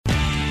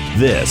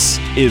This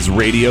is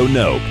Radio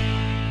Nope.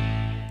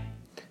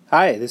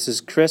 Hi, this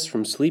is Chris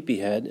from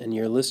Sleepyhead, and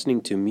you're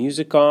listening to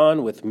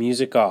MusicOn with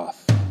Musikoff.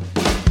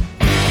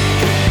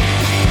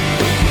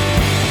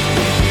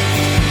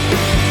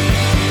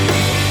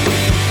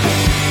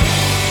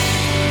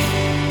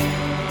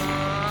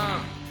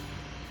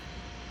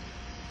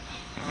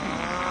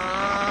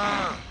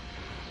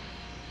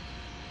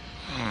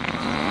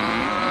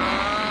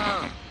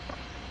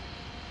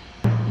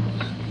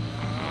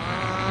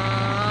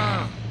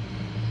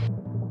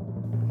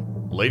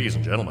 Ladies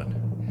and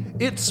gentlemen,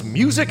 it's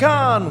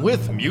MusicOn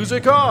with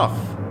Musikoff.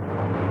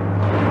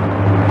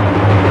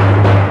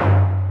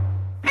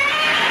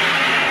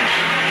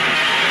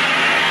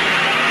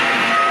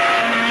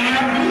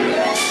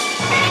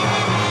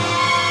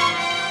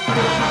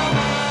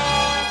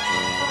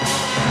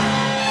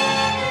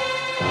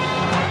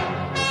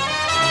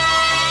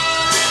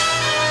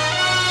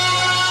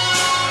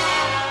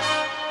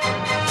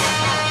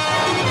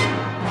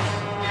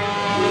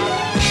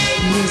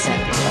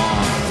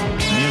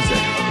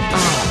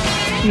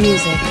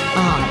 Music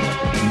on.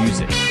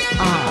 Music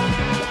on.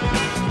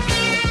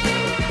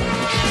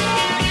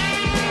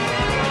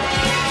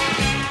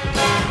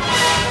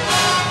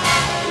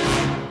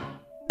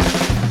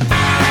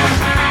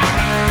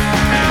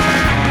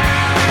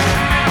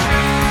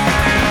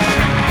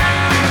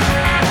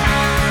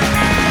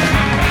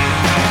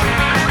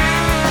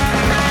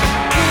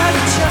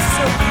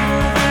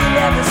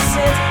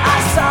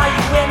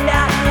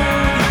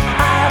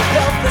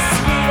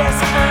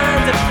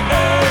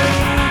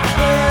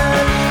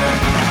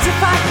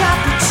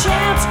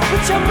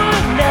 Which I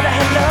might never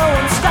have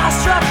known.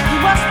 Starstruck, you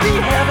must be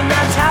heaven.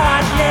 That's how I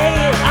lay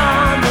it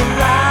on the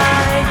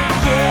line.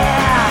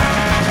 Yeah,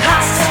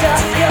 hot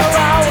stuff, you're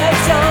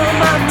always on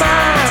my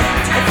mind.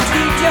 If you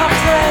leave your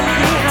friend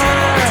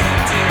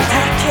behind,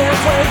 I can't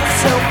wait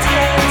so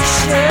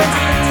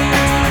patiently.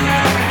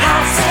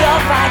 Hot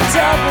stuff, I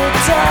double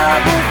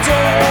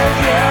dare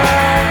you.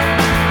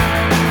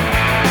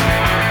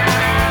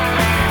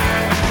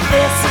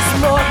 This is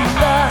more than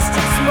lust,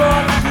 it's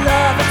more than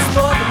love, it's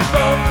more than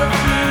both of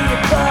you.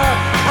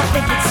 I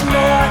think it's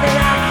more than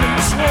I can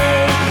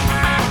take.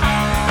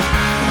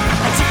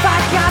 And if I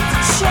got the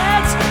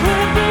chance, would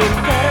it be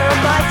better? I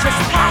might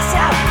just pass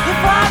out. If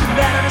I'm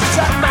better to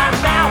shut my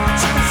mouth,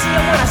 you can see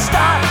it when I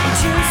start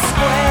to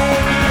sway.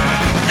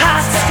 Hot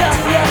stuff,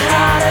 you're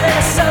hotter than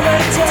a summer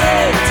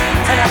day,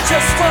 and I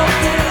just won't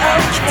be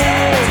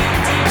okay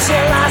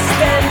till I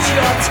spend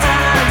your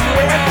time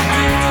with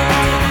you.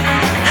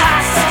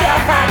 Hot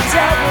stuff, I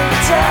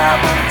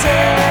double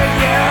dare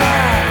you.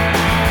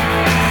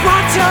 Why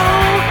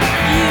don't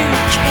you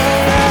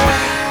care?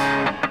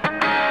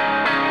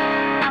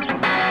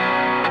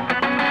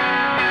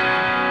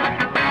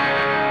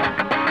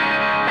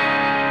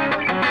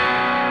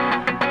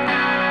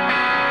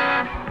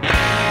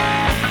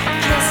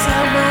 Guess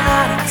I'm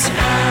out of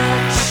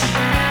touch,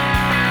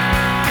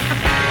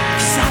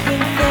 'cause I've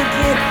been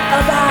thinking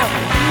about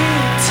you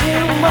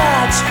too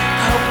much.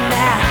 Hoping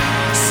that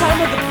some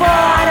of the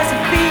boy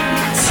doesn't beat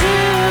me to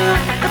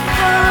the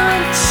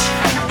punch.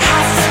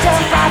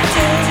 Stuff I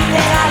think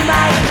that I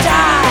might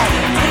die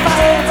if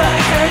I ever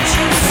heard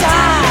you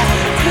sigh.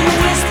 You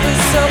whisper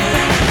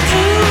something,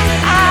 do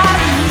I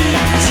need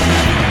you?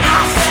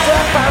 Hot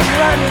stuff, I'm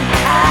running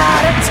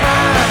out of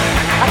time.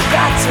 I've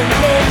got to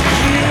make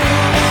you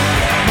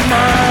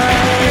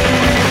mine.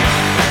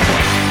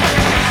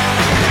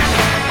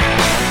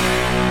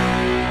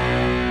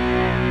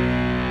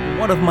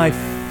 One of my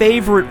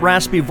favorite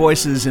raspy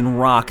voices in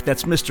rock,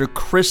 that's Mr.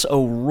 Chris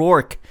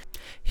O'Rourke.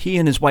 He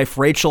and his wife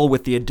Rachel,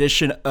 with the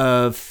addition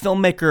of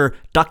filmmaker,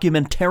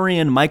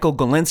 documentarian Michael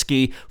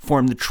Galinsky,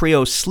 formed the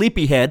trio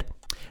Sleepyhead.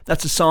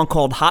 That's a song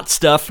called Hot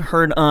Stuff,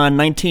 heard on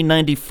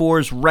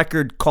 1994's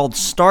record called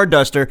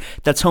Starduster.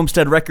 That's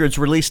Homestead Records,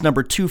 release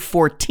number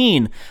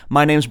 214.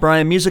 My name's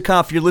Brian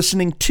Musikoff. You're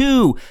listening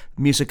to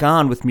Music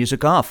On with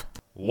Musikoff.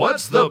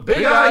 What's the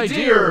big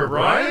idea,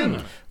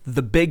 Brian?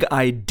 The big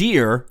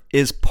idea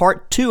is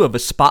part 2 of a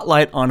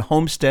spotlight on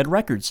Homestead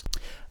Records.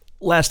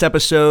 Last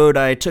episode,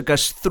 I took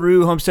us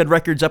through Homestead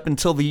Records up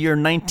until the year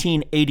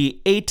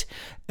 1988,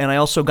 and I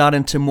also got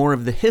into more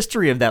of the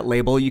history of that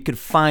label. You could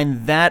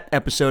find that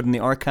episode in the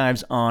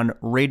archives on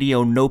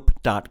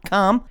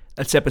RadioNope.com.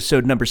 That's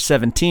episode number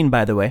 17,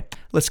 by the way.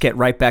 Let's get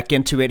right back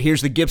into it.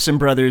 Here's the Gibson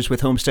Brothers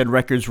with Homestead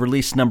Records,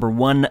 release number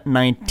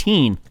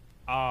 119.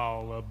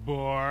 All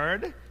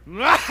aboard.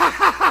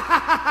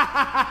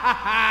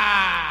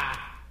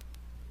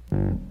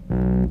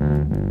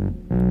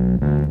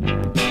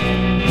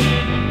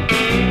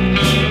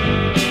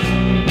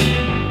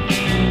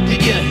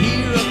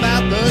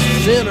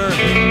 Sinner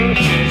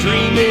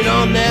dreaming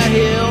on that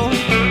hill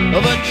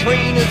of a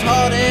train as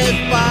hot as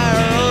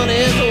fire on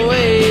its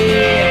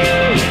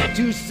way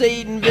to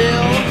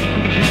Satanville.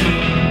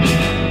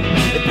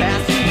 They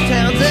passed through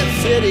towns and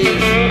cities,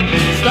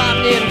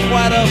 stopped in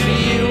quite a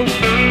few,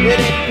 and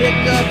they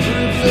picked up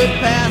groups of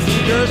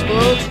passengers,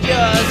 folks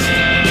just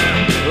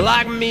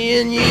like me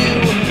and you.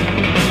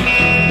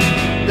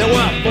 There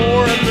were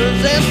foreigners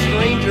and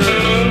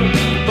strangers,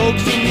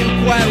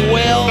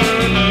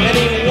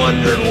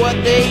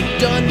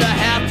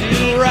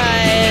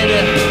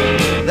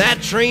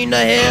 train to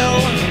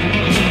hell.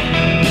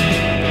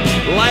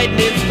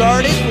 Lightning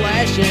started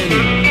flashing,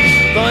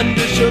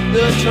 thunder shook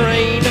the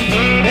train,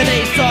 and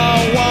they saw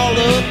a wall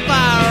of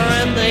fire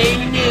and they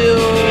knew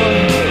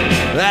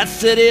that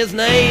city's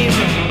name.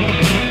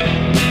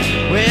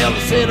 Well, the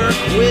sinner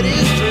quit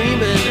his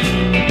dreaming.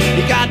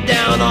 He got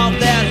down off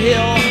that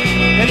hill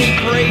and he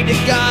prayed to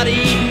God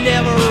he'd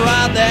never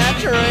ride that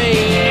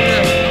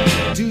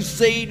train to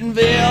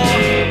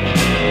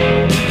Satanville.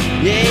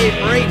 Yeah, he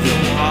prayed so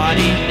hard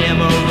he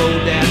never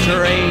rode that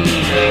train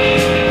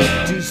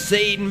to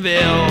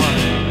Satanville.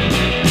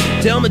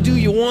 Tell me, do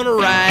you want to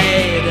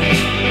ride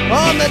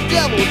on the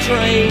devil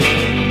train?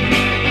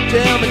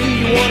 Tell me, do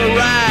you want to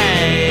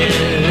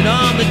ride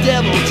on the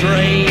devil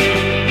train?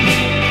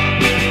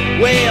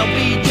 Well,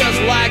 be just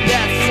like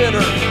that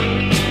sinner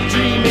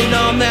dreaming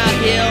on that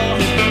hill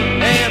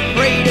and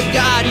pray to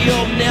God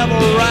you'll never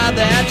ride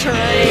that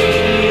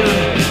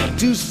train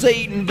to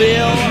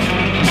Satanville.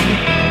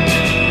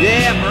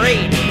 Yeah,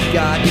 pray to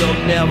God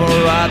you'll never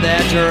ride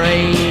that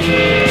train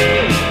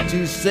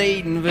to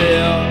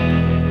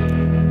Satanville.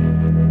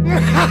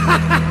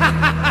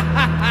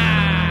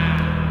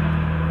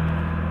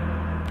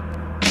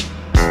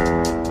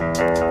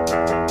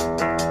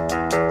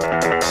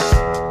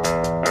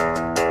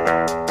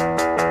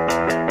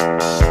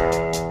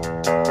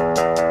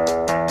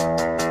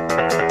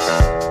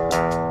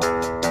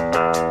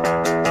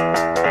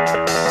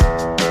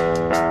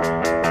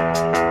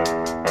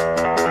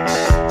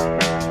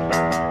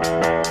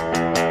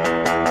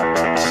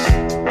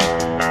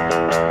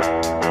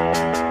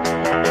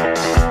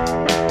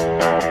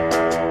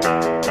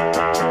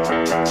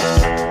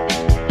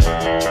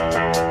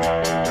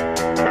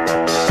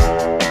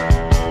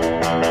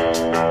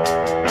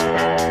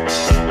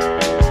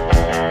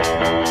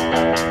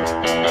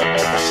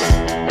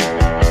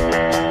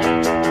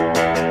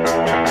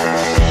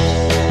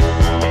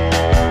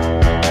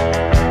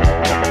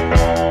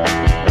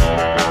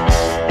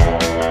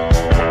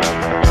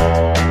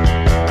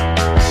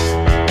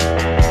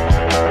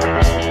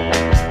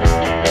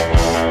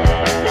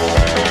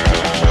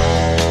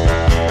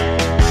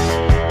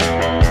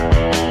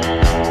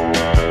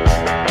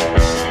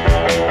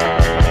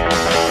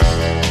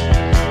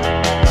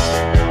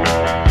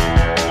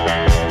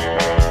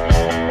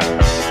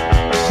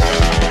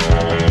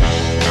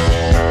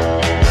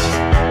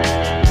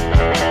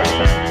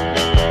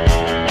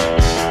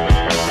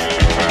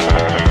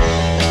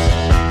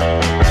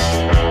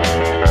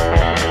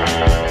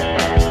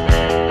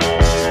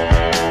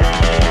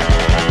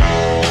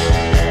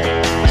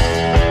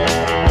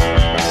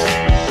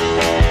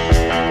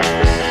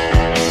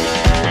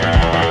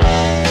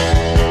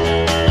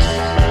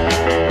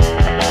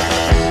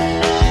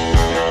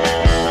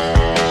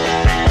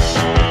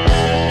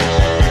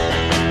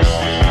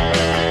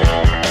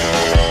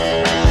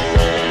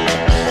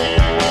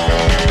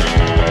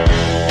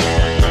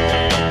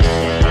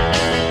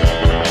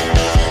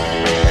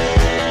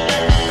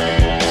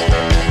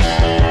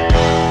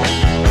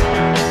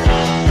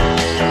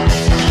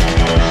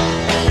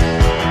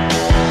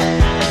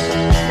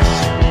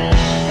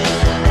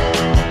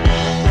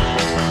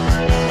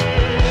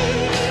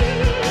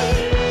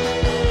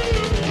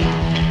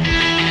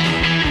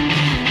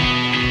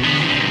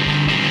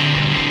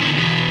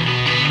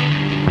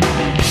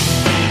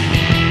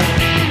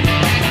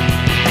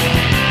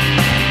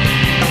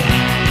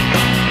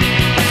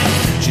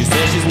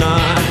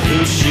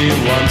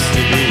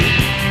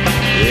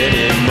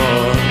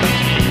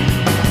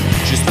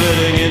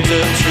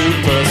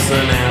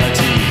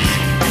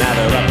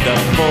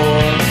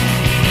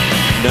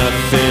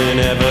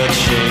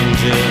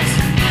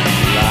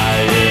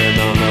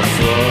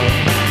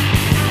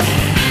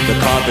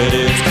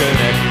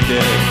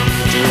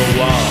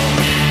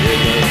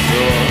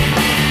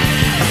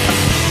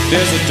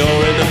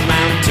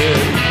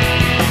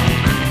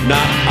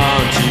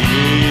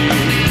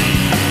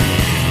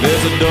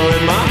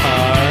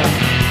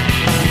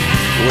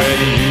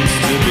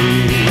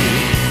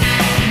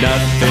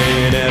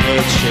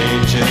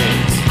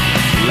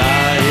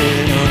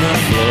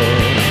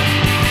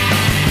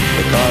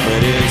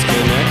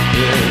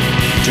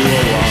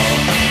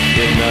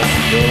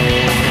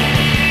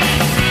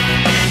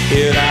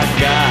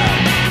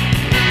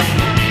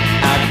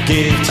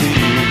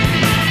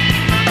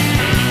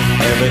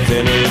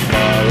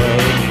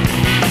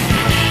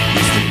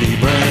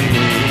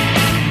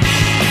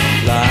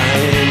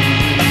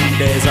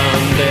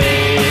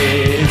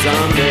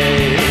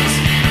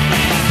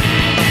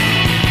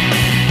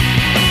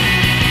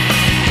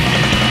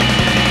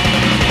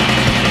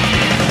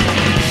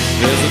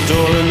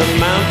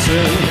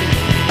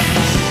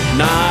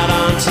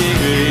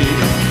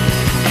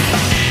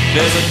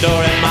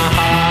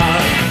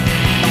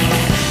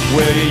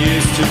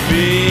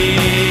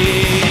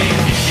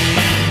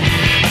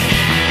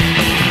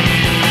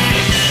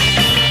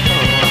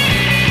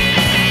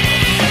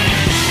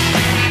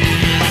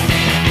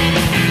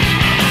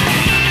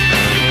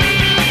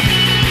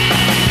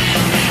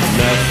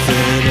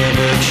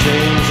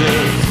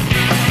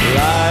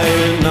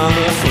 Lying on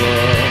the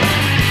floor,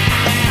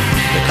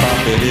 the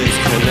carpet is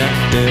connected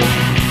connected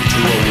to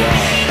a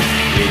wall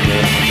with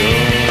a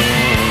door.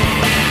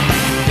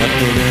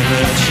 Nothing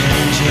ever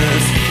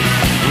changes,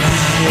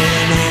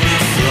 lying on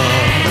the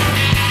floor.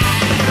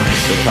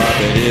 The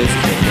carpet is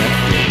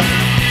connected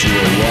to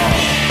a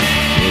wall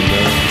with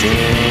a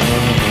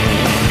door.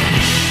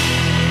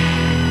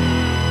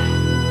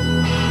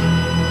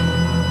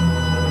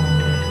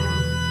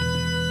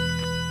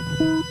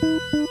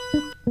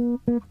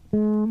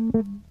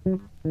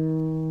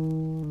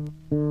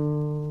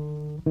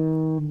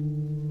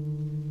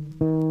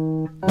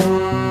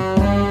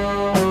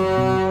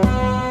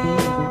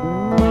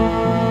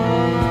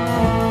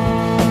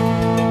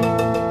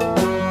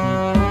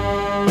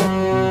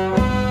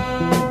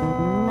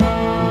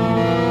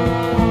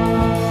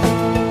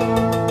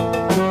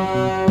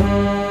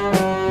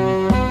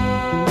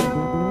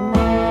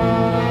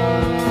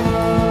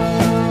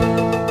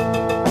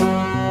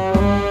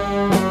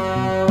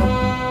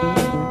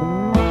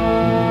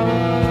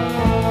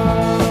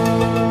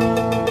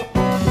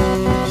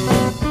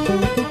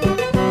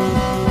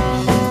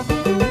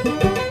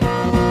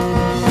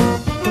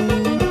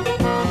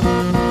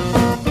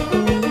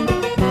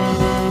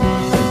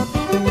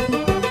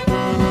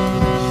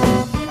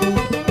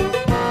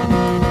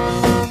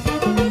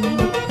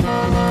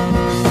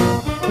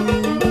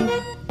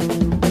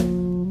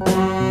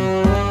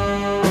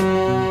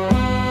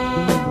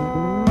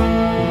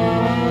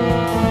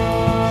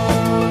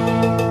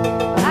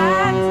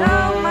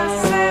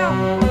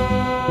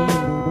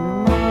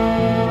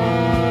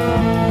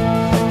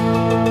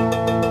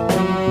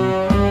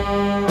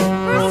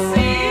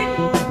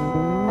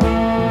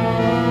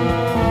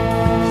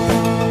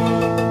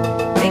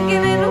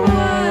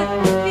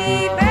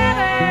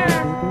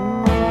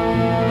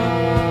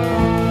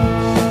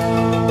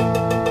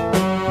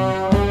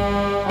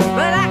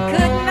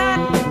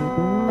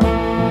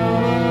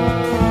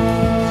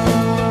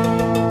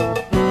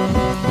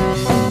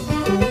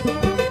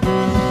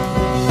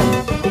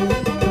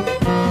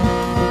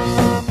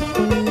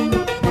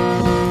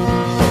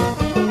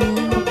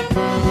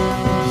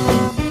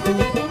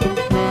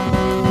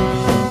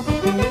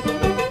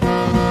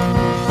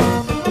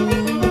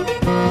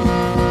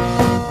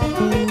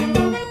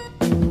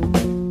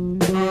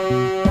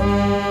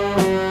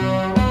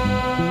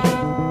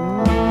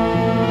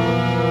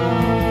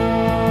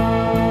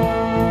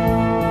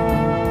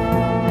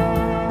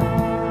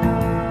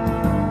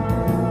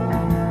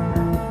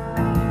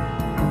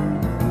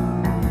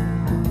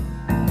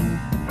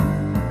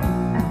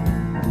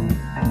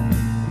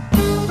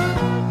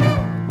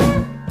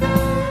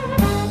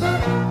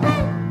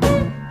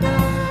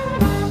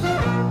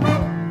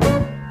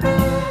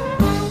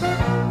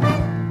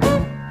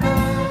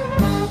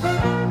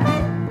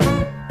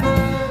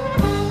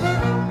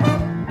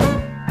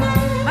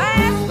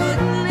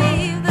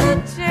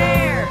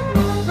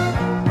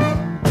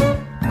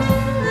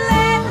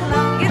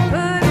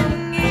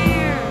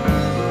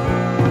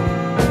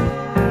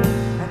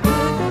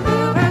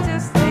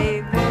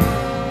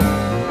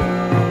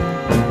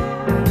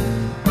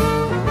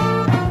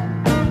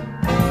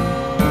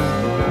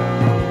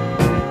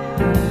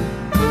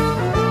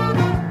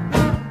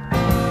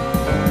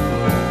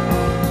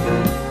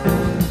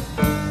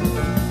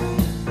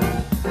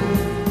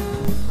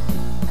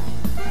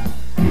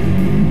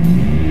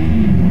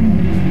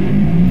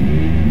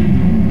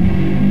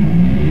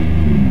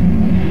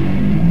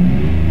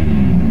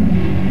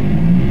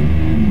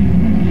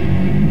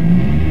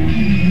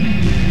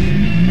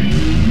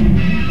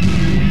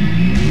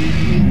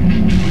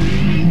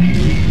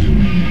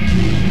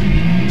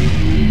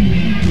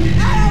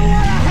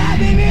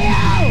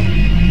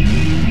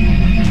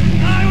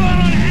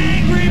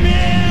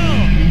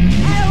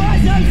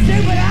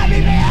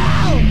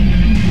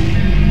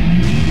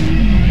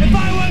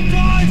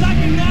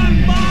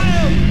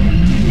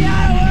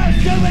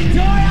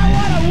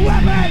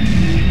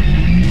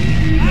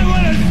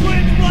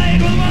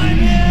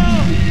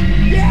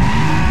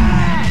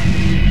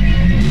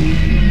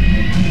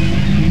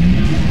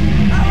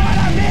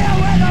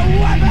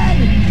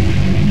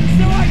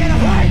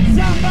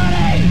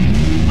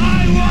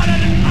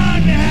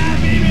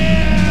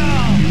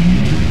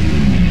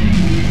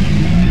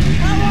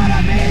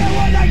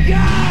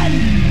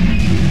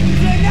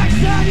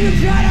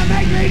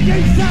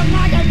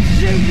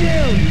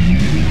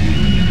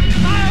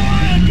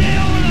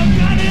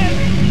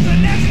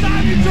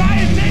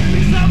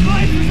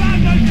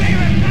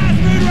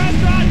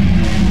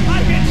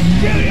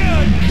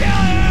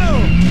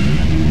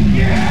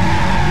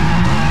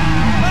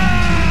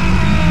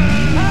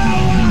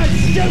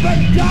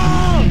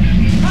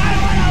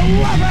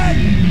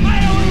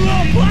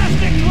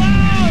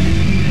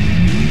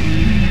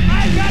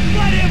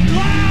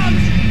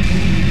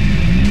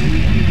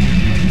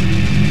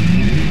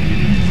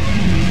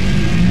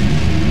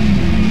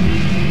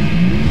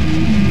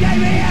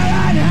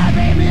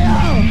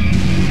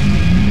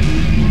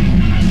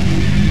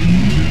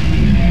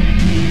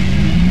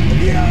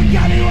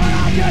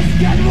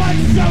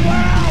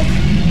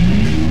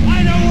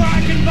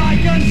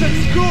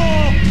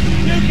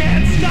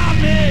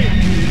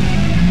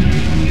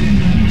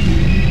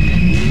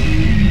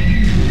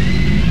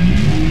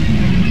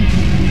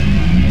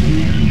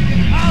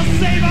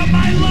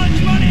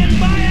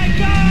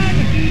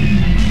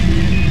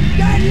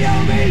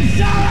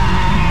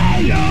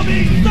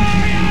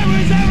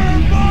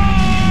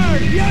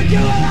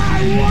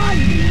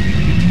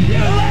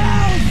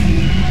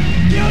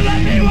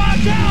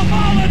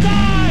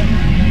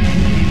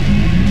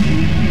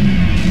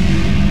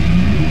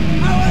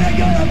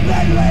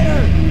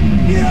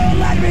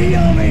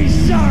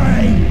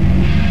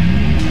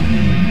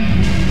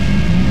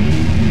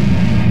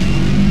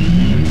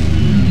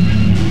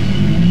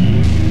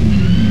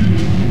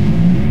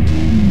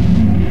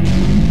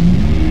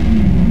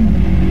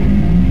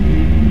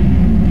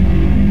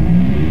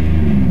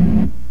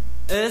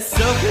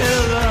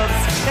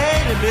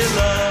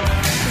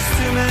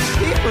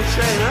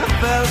 train I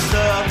fell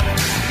stuck.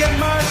 Get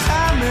more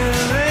time than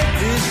they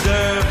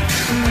deserve.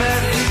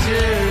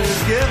 Messages,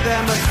 give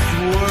them a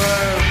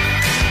swerve.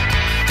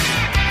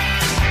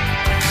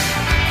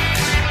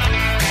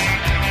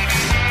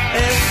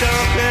 It's so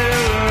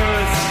bitter,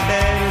 it's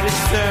pain to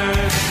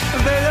serve.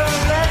 They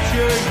don't let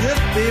your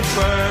gift be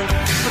burned.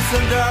 But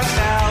some dark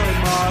alley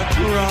marked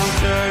wrong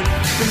turn.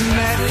 The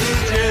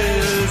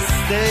messages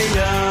stay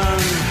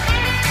young.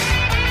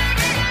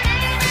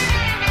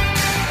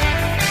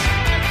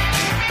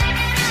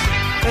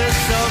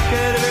 It's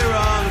okay to be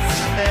wrong, it's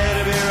okay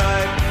to be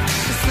right.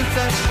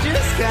 Sometimes you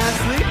just can't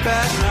sleep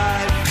at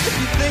night. If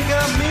you think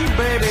of me,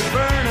 baby,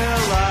 burn a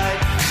light.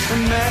 The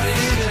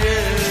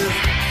messages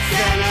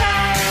sent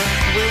out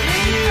with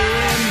you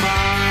in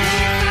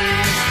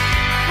mind.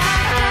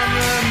 And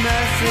the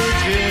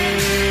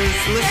messages,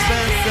 let's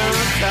spend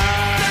some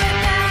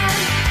time.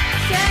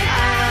 And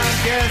I'm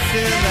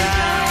guessing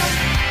that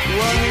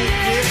what we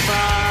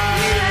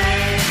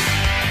define.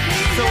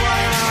 So why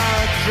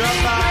not drop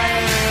by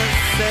and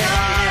say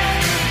hi?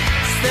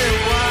 Stay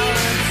a while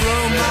and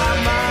blow my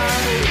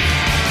mind.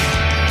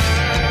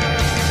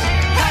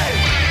 Hey!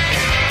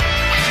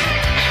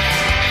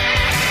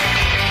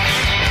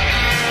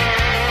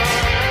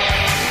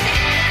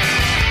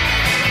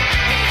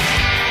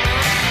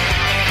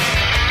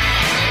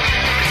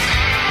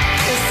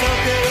 It's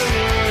okay to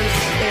learn,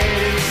 it's okay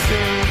to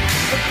soon.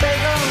 But they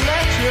don't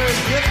let your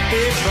gift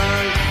be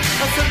burned.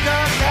 That's a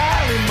dark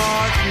alley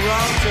marked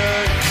wrong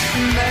turn.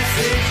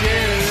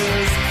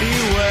 Messages,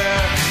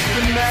 beware.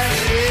 The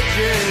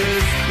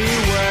messages,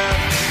 beware.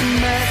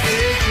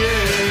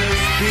 Messages,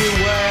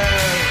 beware.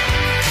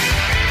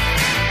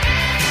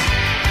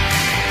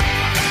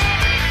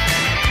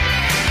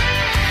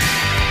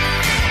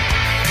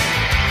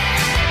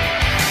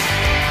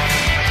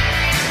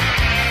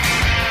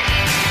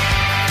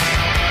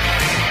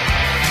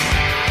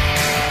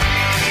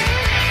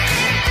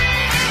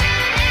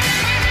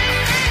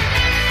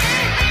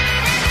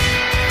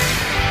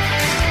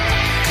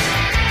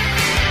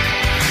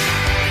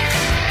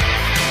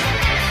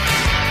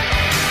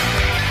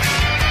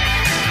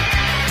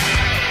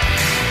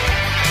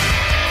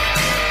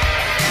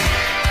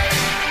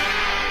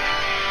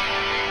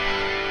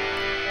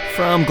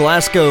 From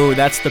Glasgow,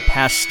 that's the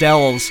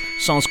Pastels.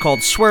 Song's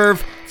called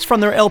Swerve. It's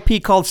from their LP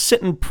called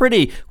Sittin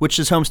Pretty, which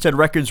is Homestead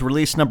Records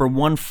release number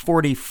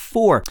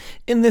 144.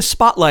 In this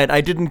spotlight,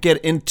 I didn't get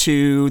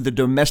into the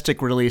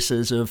domestic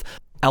releases of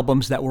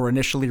albums that were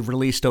initially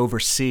released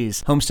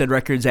overseas. Homestead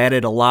Records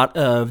added a lot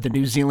of the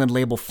New Zealand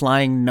label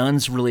Flying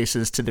Nuns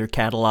releases to their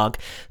catalog,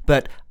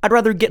 but I'd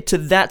rather get to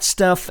that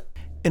stuff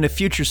in a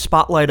future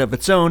spotlight of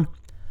its own.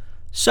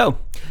 So,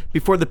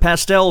 before the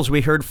Pastels,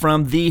 we heard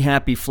from The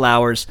Happy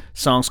Flowers.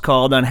 Song's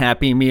called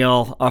Unhappy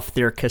Meal off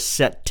their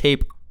cassette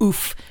tape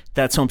Oof.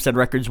 That's Homestead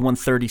Records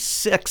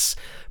 136.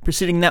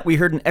 Preceding that, we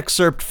heard an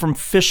excerpt from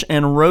Fish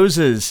and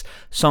Roses.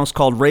 Song's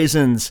called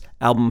Raisins.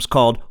 Album's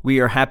called We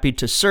Are Happy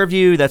to Serve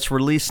You. That's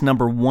release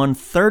number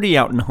 130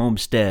 out in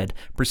Homestead.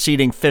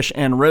 Preceding Fish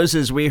and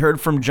Roses, we heard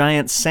from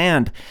Giant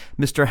Sand,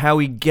 Mr.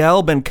 Howie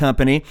Gelb and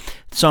Company.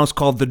 The song's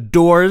called The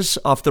Doors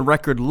off the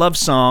record Love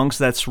Songs.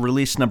 That's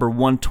release number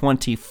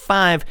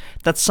 125.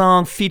 That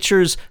song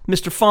features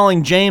Mr.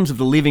 Falling James of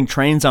the Leaving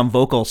Trains on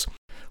vocals.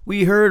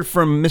 We heard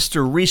from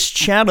Mr. Rhys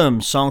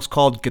Chatham, song's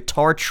called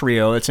Guitar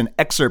Trio. It's an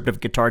excerpt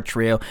of Guitar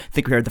Trio. I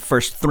think we heard the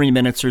first 3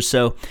 minutes or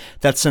so.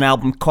 That's an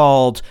album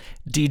called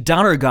Die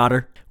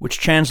Donnergotter, which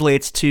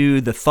translates to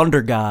The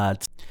Thunder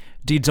Gods.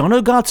 Die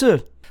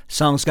Donnergotter.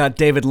 Song's got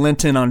David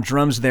Linton on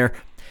drums there.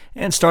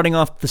 And starting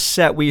off the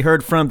set, we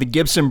heard from the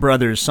Gibson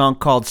Brothers, song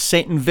called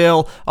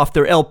Satanville off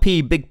their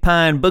LP Big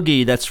Pine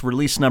Boogie. That's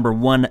release number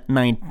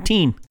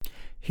 119.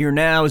 Here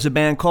now is a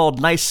band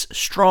called Nice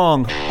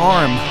Strong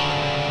Arm.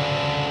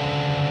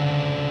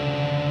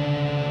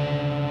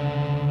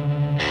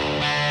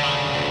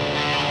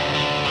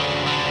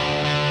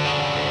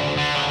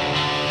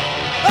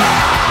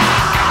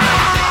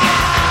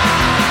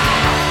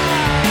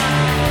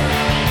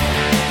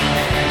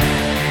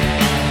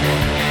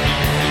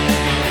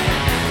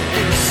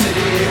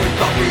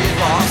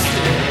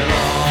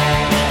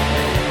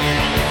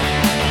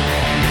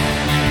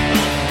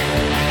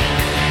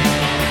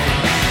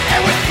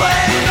 And we're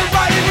playing the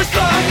writing, we're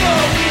song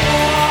on the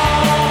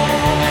wall.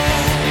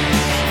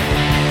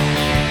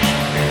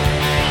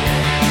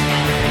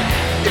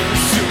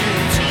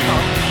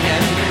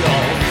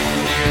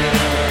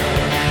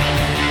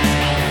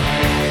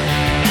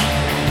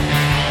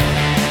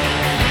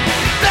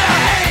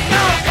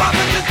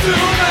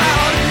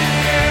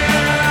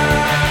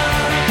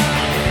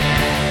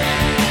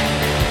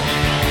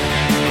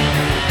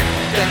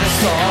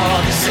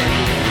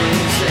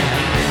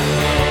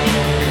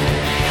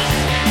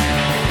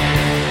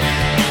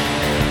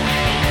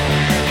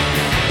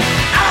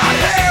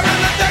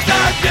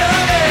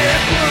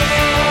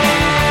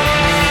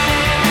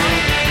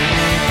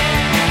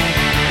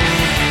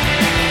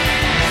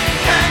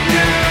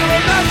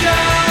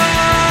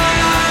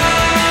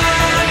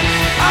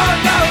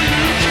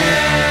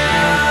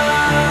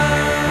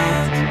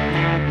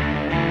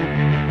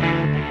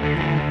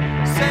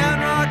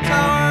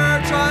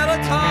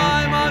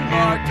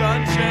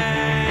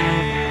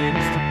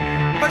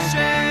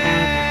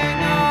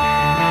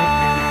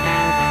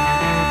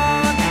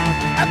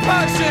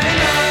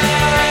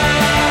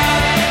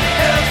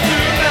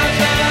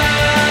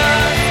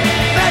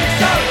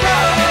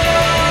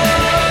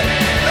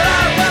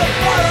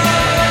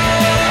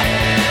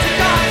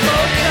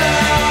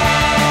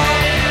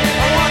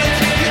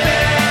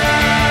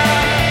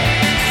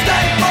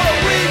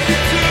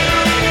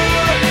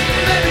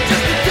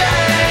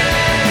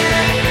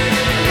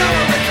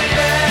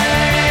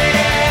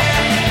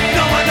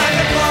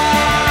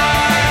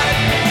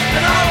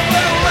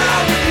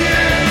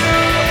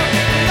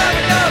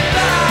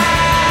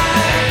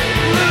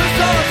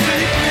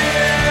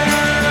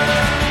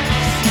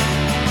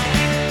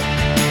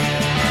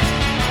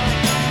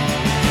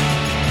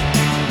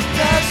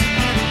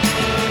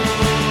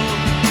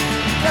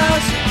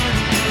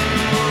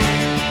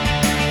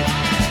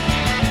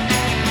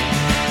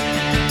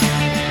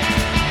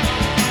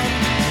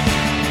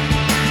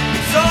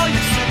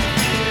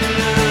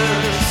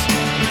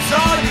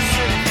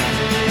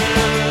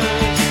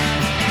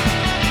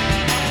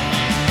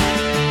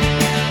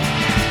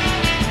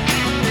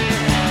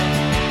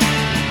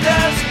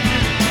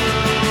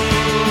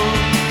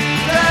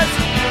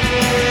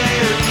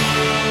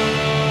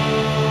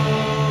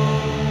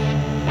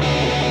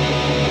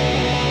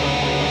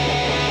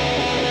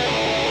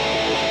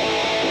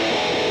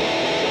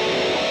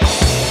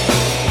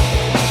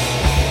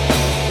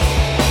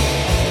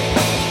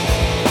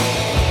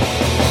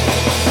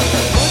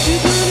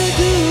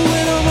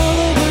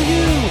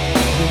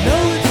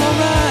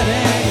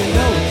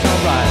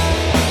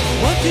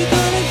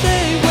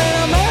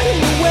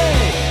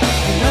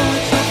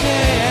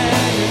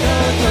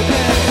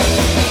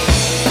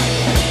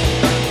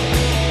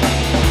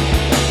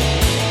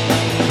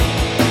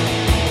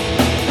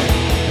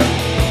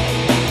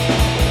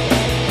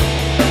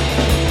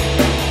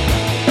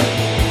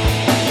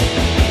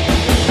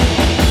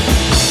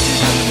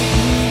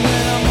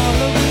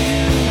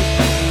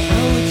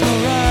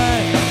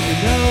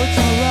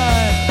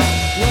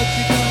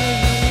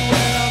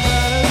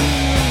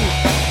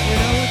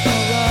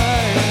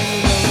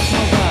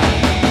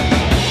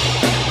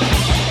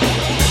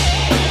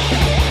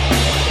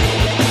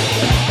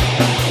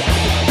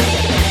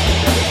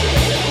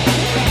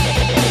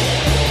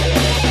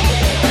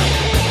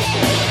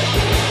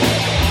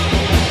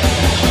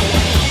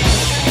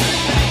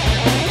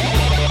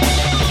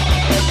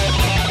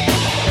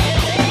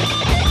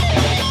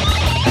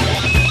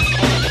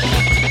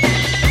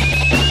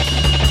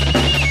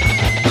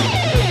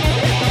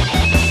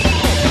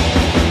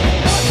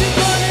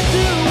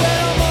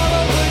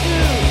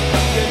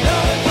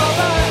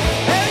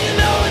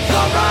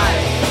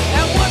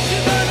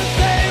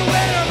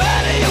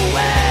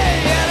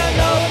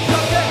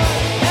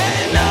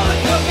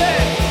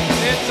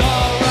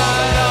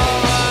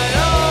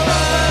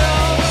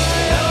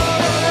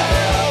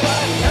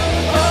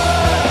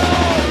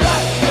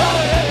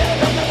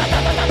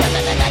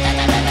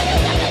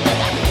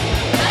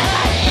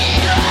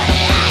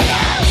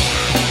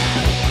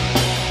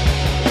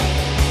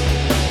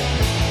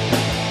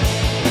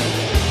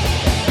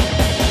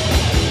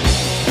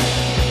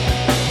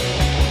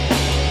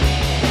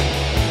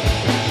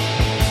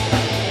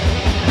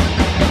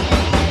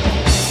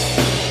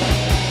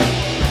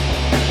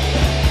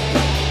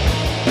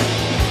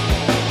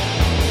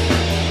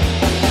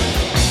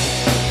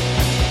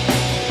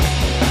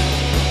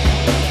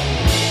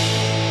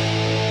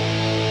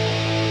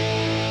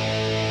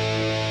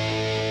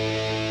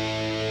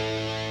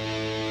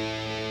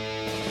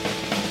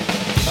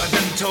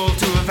 told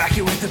to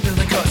evacuate the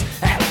building cause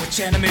at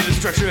which animated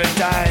structure had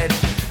died.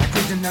 I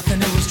proved to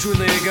nothing, it was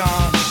truly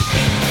gone.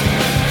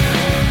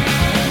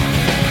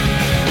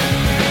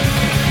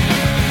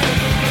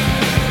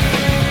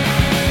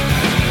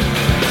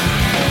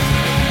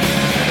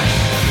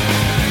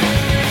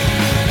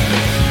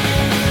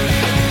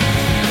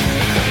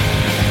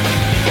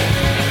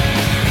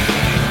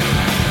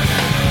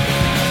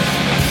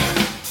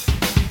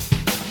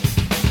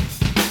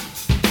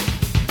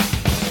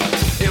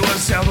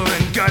 Elbow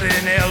and gut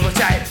and elbow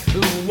tight.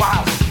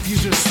 Wild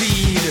fusion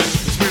seed.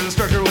 The spirit of the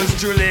structure was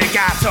truly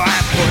God, so I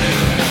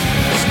imported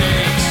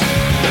snakes,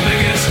 the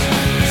biggest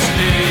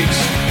snakes,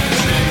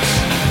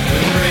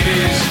 with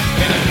rabies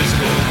and a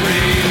physical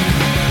breed.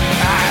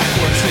 I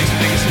imported snakes, the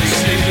biggest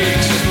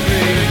snakes, the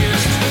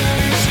biggest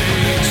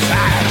snakes.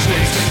 I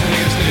imported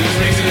snakes, the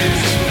biggest rabies,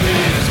 the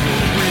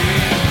physical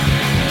breed.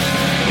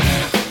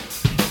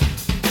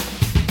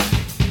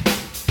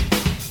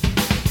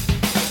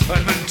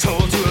 I've been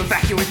told to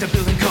evacuate the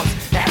building cause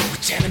that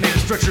which animated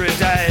structure had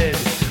died.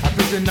 I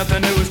proved that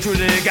nothing, it was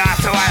truly God,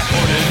 so I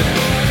imported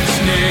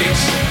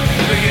snakes,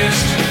 the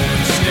biggest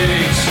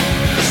snakes,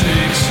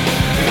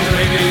 with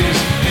rabies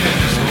and a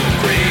physical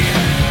breed.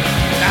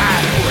 I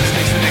imported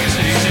snakes, the biggest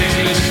snakes,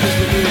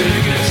 the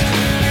biggest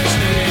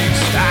snakes.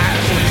 I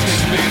imported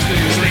snakes, the biggest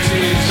snakes,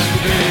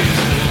 the biggest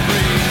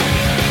breed.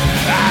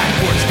 I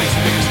imported snakes,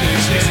 the biggest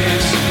snakes,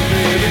 the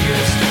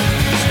biggest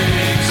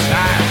snakes.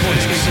 I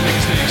imported snakes, the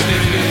biggest snakes,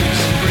 the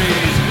biggest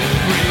breed.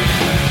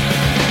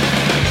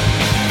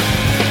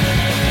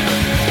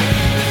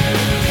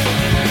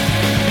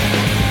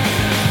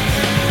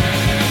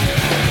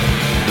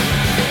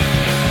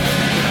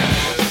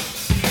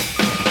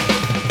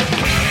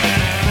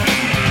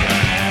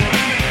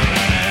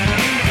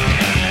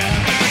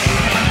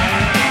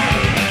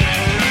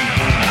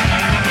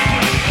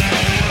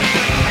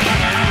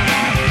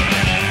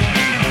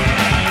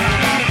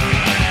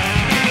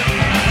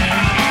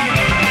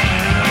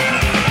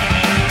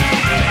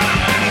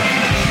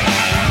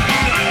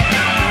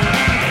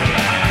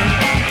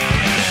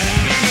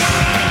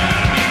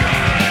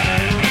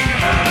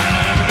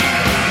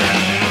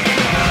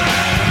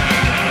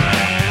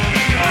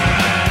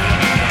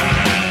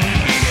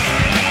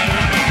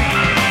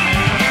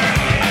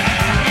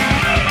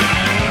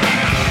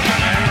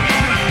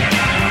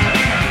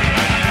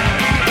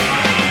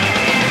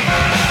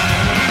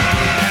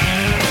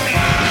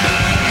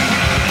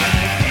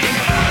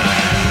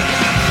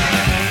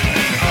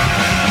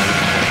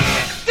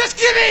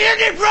 Gimme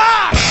Indie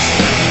Rock!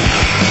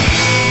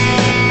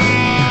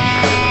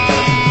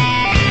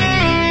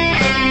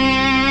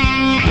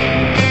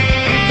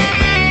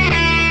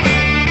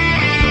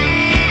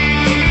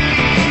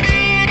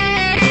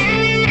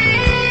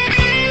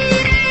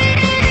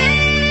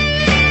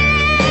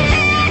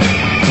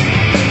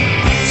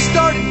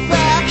 Started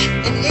back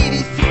in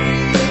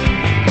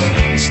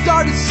 '83.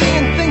 Started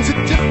seeing things a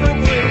different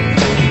way.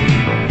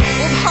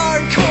 And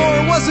hardcore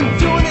wasn't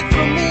doing it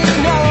for me,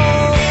 no.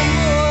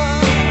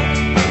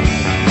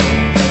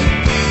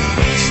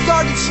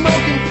 Started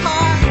smoking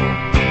pot.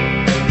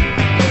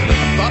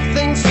 Thought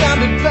things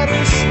sounded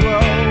better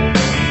slow.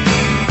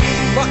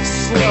 Much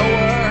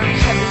slower,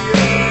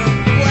 heavier.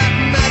 Black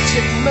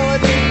magic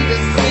melody to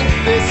sink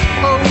this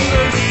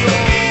poser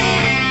soul.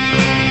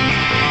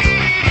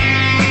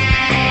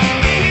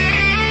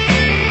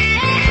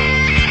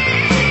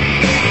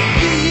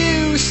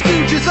 You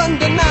stooges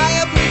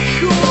undeniably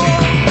cool.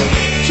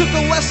 Took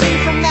a lesson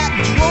from that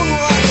drone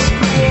rock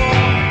school.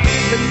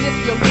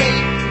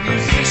 Manipulate,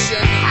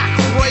 musician, hack,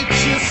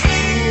 righteous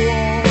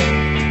fool.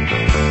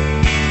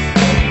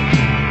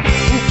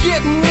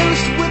 Getting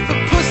loose with the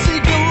pussy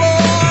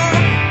galore.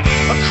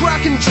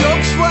 Cracking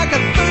jokes like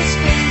a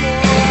thirsty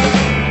more.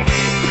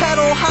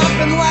 Pedal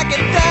hopping like a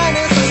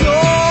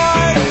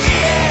dinosaur.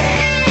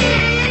 Yeah.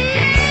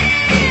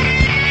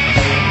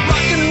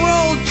 Rock and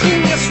roll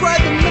genius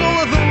right in the middle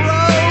of the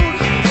road.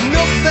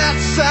 Milk that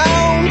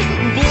sound,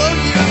 blow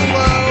your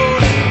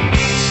load.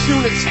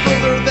 Soon it's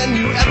further than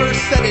you ever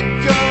said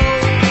it'd go.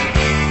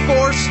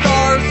 4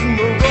 stars from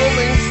the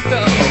Rolling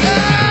Stones.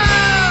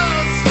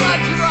 Oh,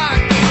 sludge rock,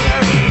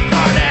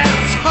 hard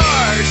ass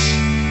harsh.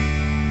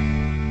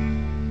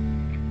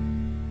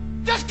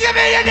 Just give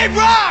me Indie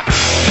Rock!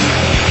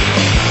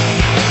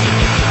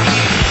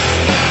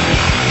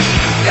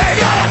 They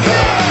gotta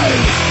be!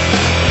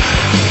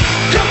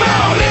 Come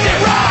on, Indie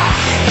Rock!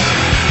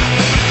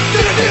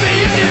 Give me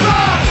Indie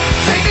Rock!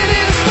 Taking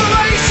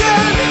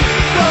inspiration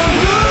from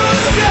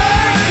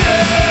Musikoff.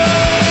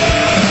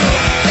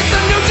 It's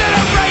a new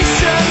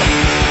generation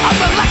of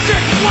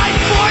electric white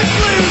boy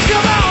blues.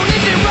 Come on,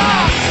 Indie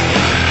Rock!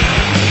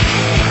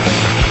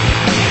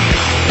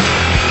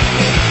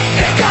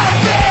 It gotta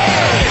be!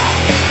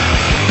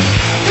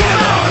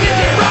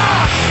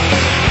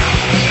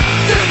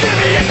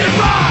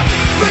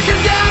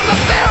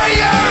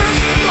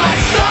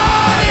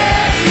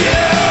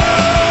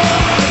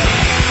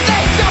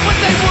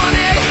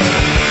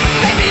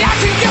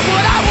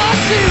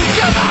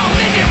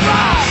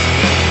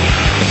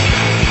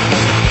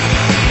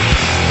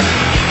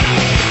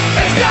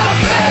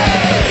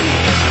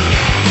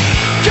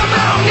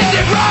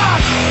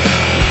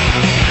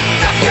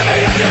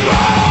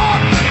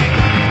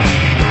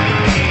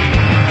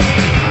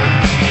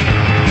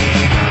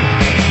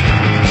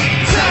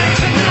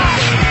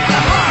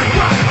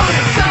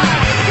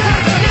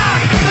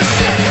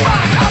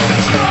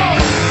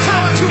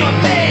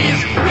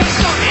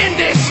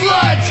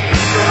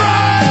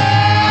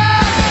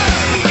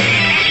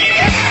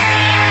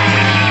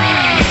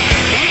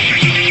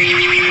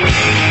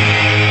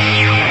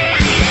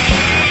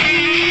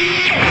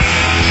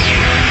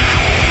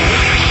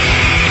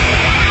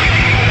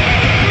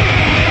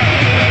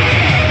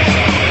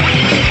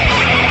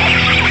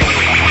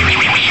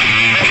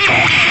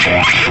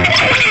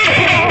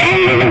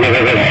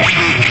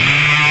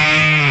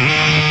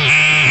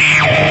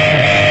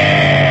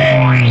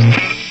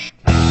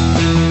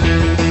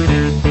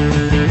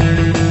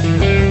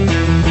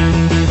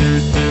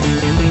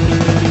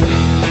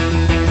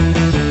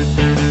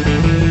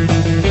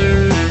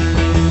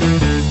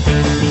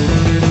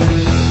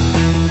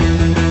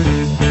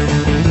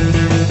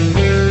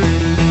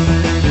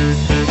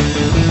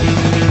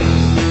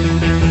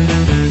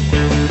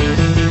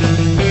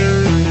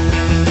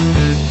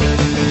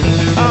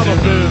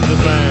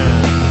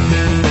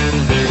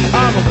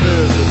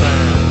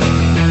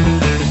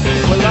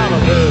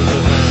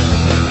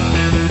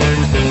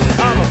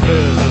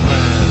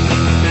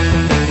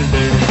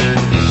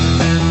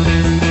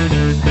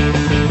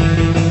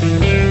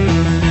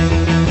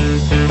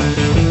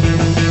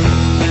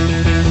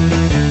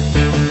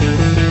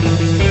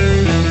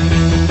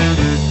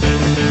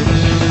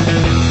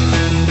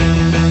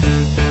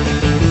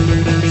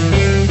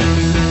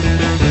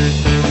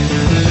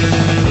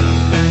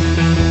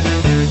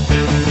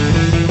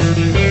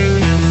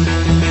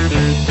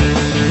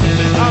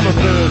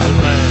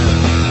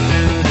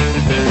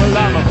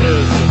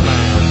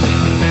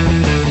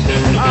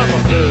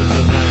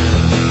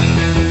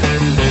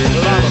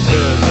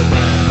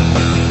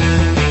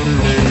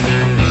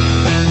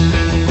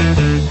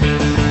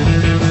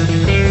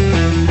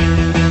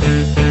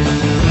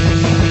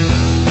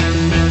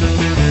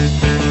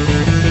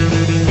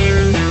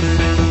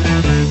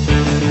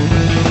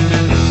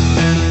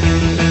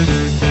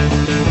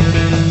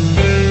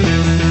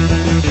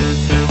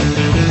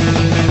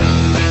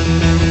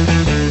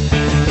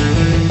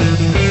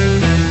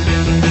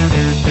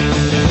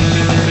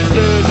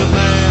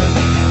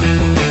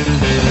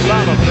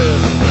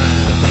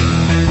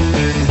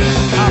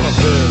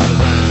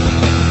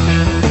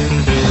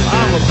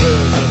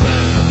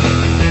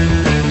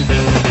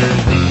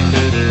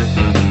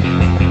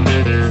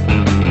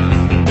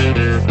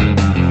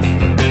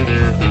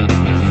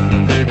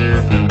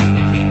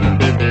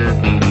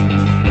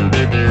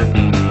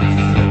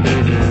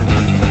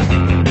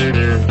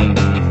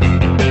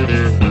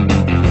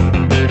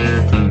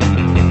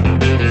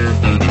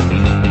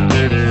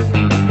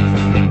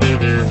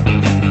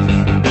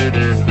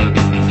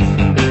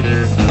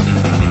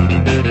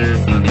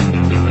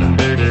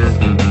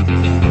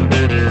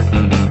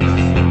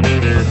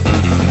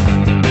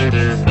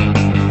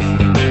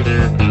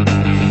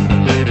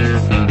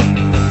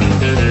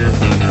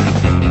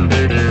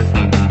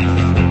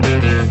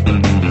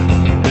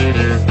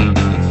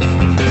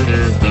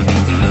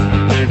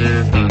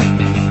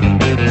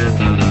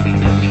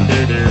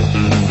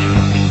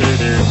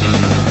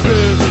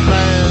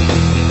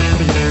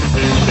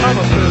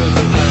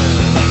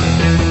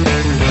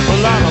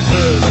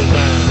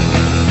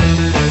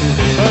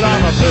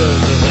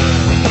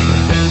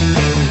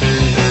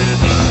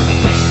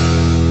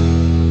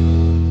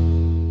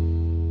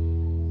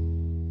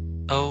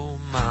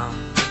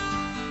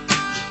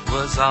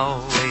 was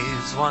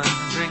always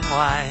wondering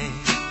why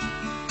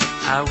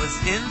I was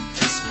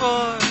into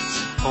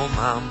sports. Oh,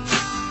 Mom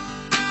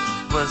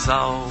was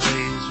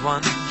always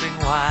wondering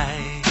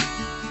why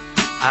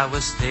I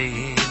was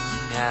staying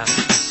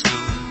after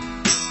school.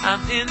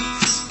 I'm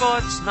into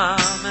sports,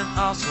 Mom, and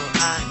also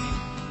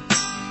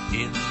I'm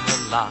in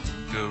the locker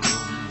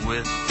room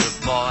with the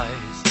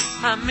boys.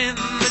 I'm in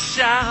the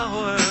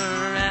shower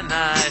and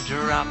I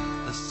drop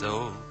the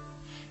soap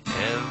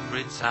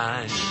every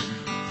time.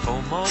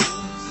 Homos,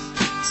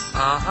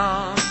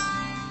 uh-huh,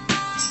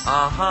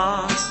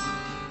 uh-huh,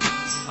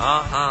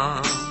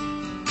 uh-huh.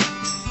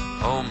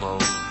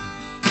 Homos.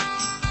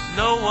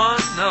 No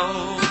one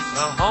knows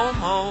a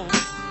homo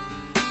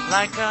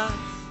like us.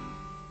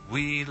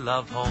 We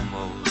love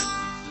homos.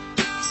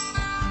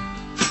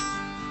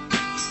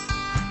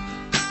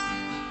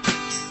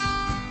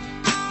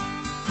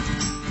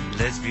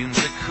 Lesbians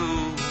are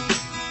cool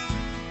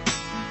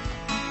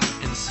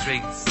and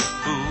straights are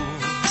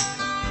fools.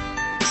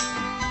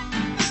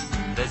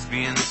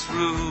 Lesbians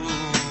rule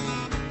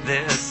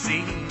their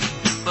scene,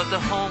 but the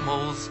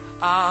homos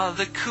are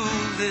the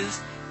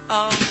coolest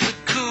of the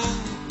cool.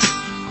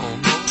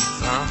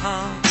 Homos,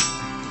 uh-huh,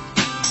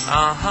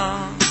 uh-huh,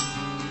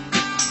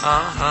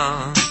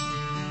 uh-huh.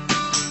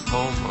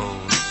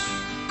 Homos.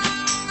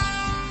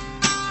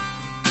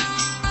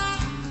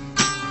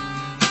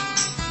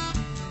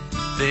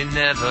 They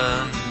never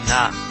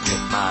knock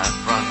at my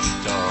front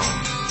door.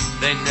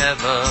 They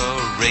never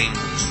ring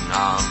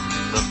on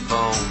the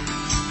phone.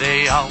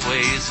 They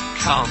always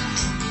come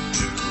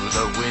through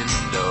the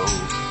window,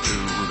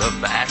 through the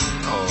back,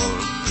 or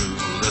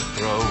through the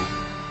throat.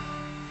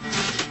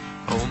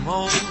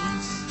 Homos,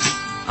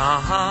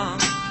 uh-huh,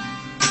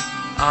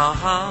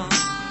 uh-huh,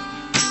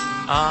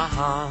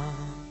 uh-huh.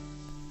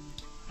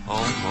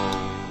 Homo.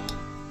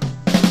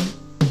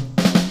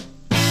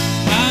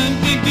 I'm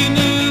thinking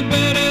of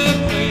better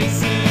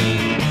places.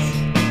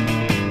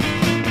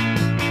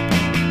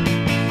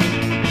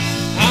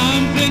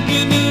 I'm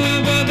thinking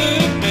of other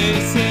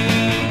faces.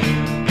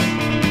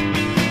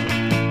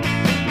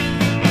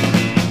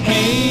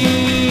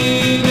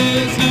 Hey,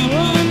 there's no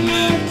one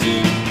left to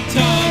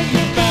talk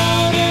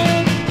about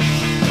it.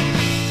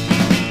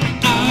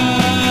 I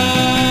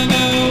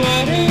know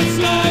what it's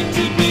like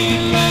to be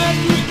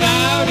left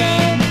without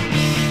it.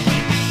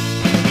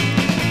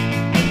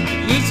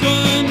 This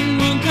one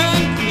won't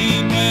come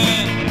clean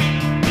when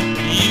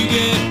you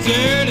get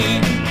dirty.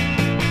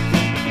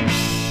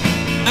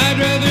 I'd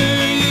rather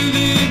you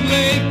leave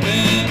late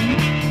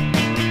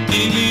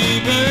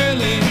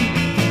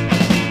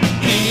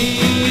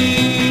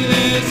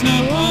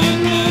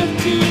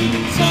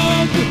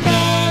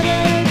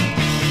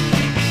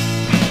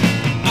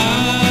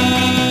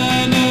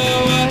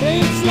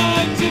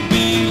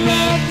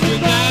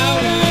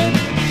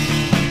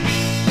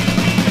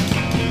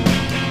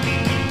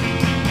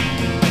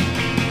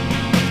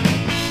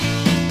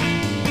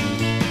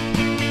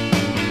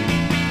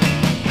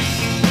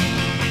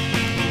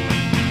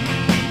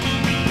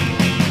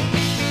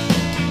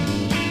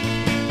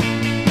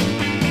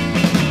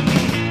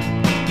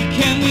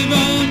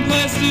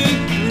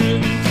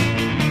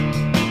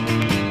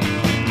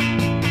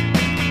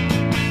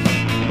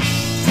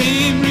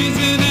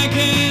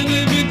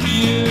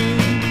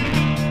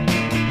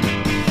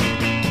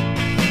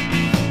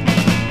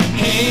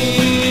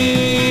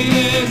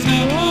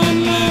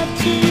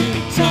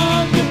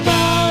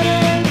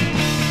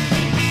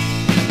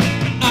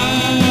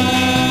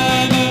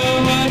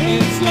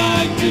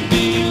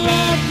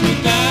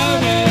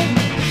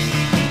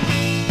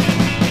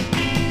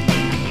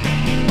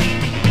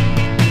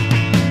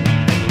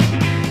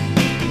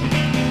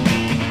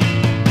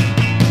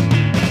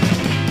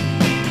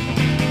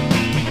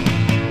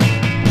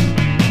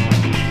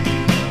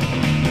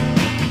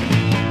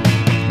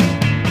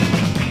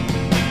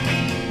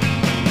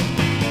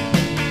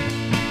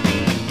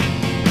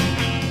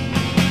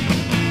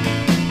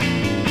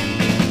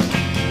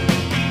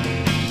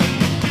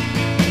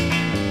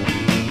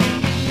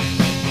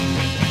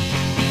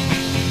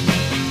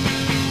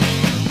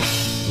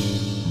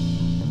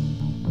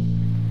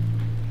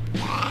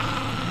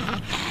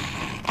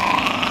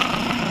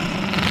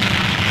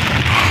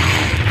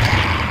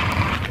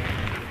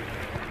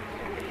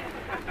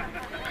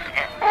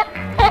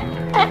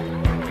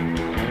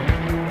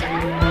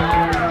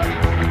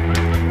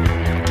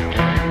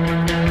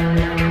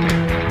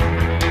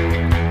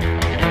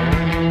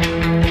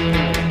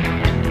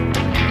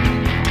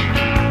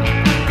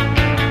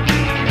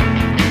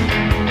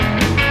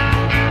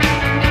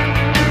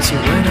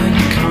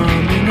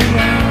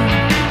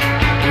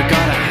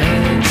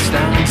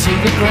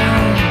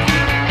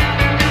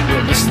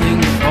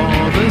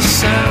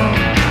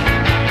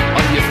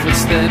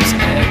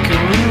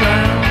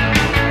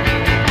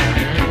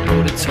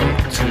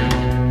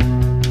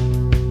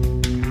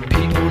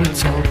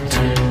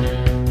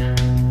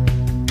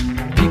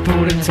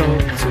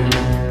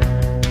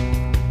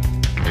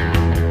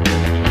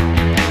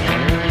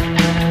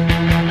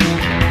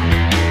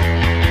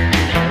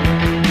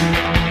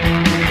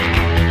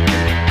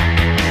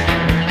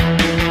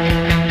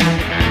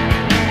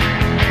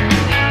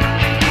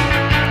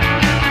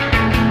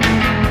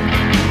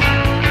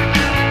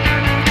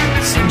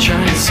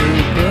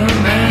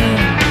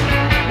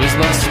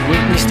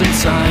harnessed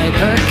inside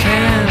a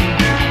can,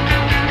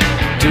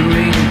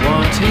 doing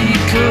what he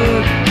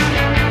could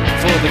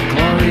for the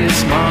glorious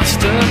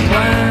master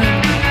plan.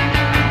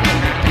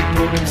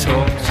 People to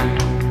talk to,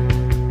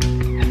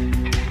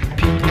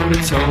 people to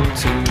talk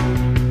to,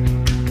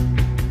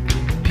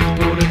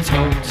 people to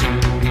talk to.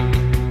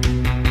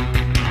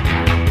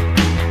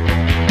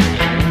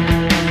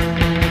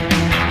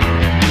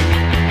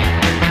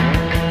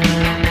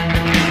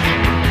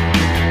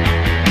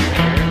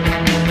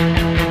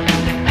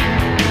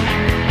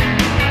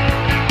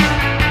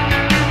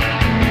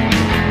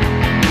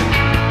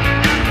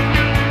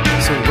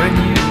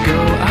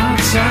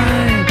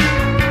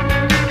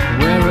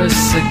 Wear a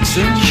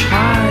 6-inch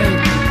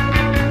hide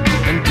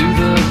and do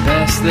the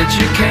best that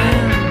you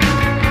can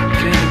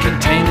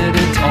contain it,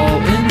 it's all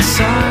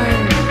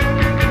inside.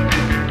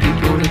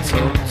 People to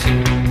talk to,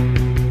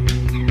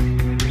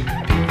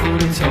 people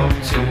to talk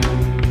to,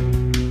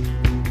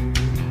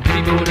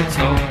 people to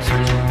talk to.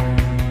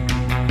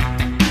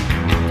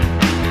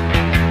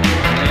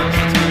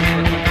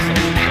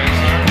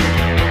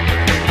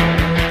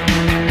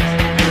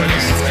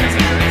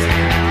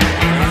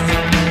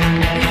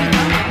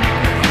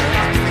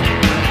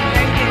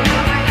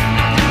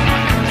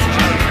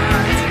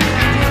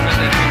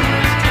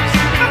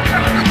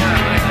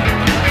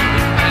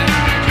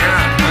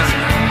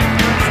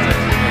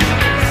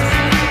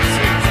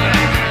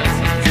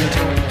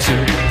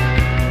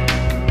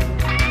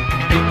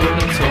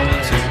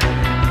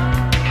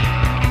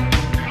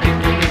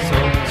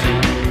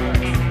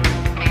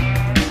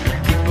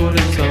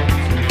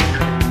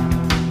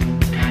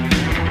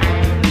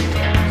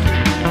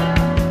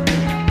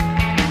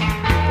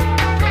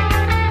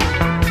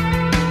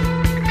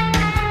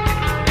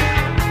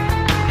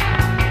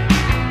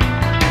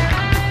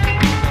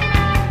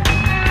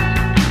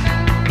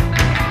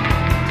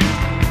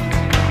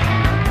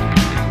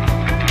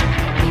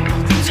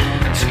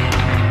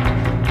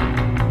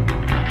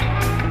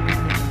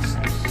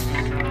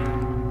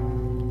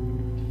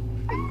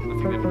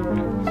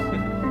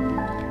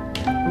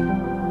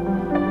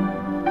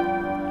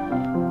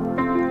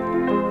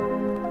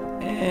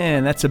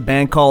 That's a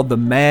band called The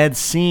Mad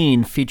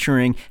Scene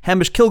featuring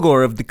Hamish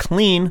Kilgore of The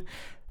Clean.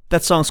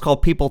 That song's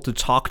called People to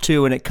Talk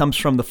To, and it comes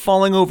from the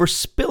Falling Over,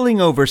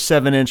 Spilling Over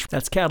 7-inch.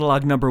 That's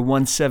catalog number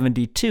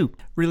 172.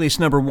 Release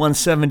number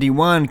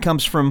 171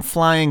 comes from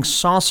Flying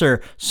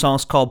Saucer.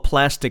 Song's called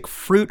Plastic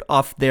Fruit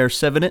off their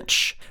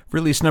 7-inch.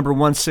 Release number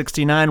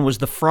 169 was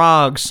The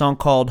Frogs, song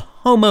called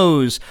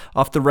Homos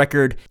off the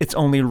record It's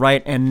Only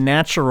Right and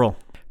Natural.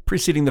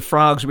 Preceding The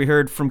Frogs, we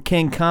heard from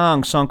King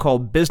Kong, song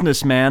called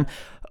Businessman.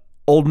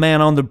 Old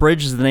Man on the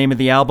Bridge is the name of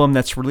the album.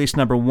 That's release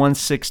number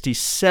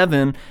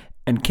 167.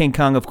 And King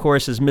Kong, of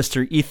course, is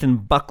Mr. Ethan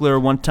Buckler,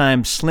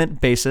 one-time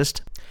Slint bassist.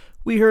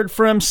 We heard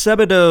from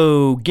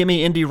Sebadoh,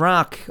 Gimme Indie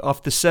Rock,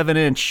 off the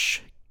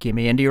 7-inch.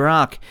 Gimme Indie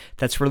Rock.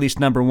 That's release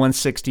number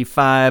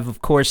 165.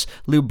 Of course,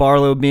 Lou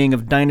Barlow being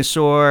of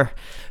Dinosaur.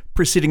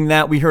 Preceding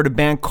that, we heard a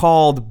band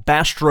called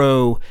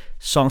Bastro.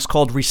 Song's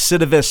called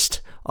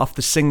Recidivist, off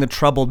the Sing the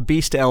Troubled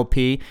Beast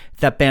LP.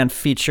 That band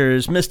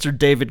features Mr.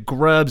 David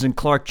Grubbs and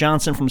Clark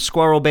Johnson from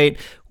Squirrelbait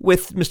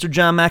with Mr.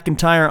 John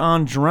McIntyre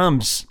on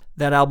drums.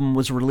 That album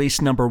was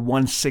release number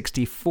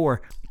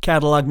 164.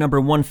 Catalog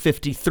number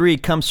 153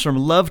 comes from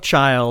Love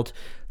Child.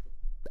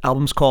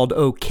 Album's called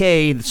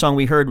OK. The song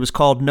we heard was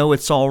called No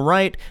It's All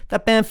Right.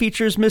 That band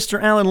features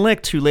Mr. Alan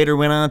Licht, who later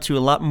went on to a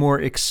lot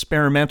more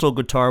experimental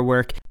guitar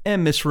work,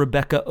 and Miss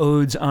Rebecca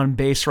Odes on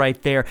bass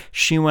right there.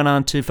 She went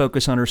on to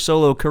focus on her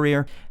solo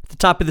career. At the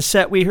top of the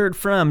set, we heard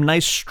from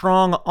Nice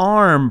Strong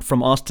Arm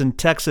from Austin,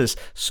 Texas.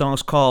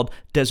 Song's called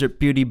Desert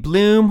Beauty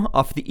Bloom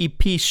off the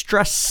EP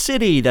Stress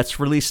City. That's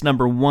release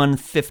number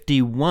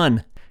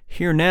 151.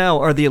 Here now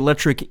are the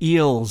Electric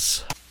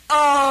Eels.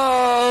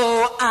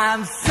 Oh,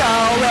 I'm so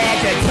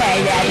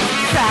agitated,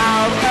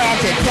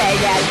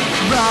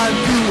 run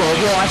through a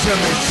washing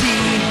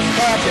machine,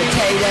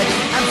 agitated,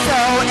 I'm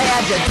so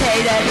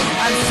agitated,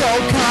 I'm so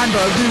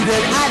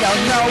convoluted, I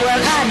don't know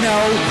what I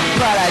know,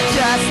 but I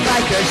just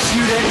like to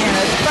shoot it, and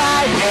it's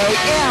 5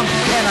 a.m.,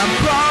 and I'm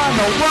crawling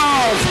the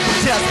walls,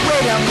 just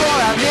waiting for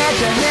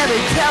imaginary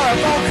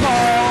telephone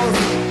calls.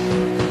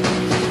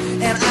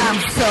 And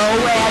I'm so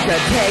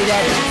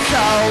agitated,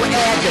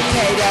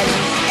 agitated,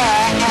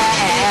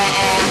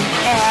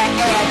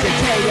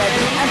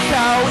 I'm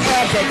so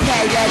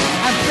agitated,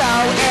 I'm so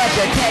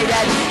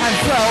agitated, I'm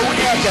so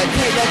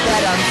agitated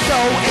that I'm so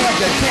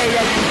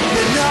agitated.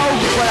 You know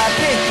what I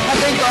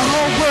think the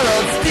whole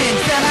world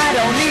stinks, and I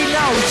don't need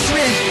no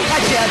shrink, I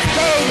just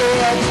hate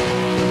it.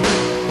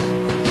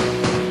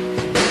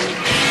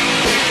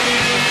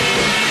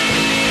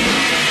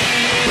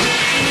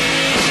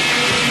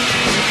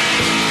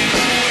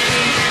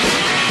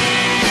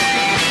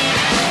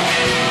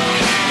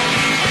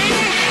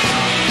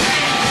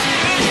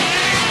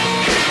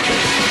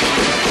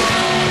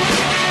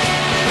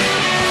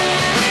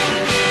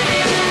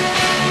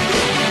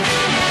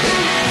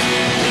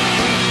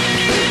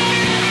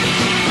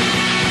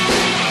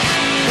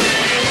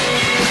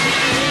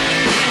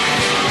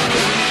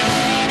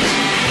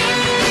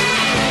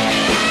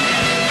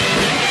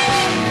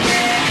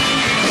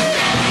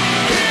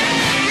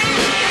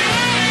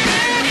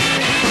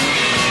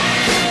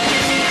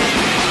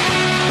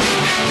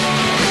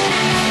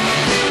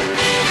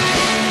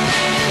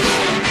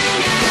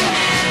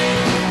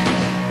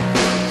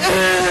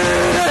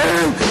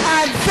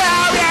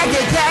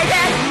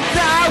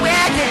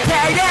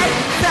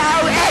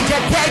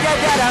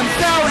 I'm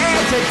so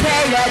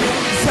agitated,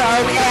 so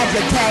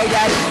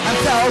agitated. I'm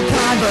so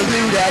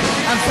convoluted,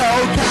 I'm so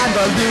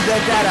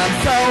convoluted that I'm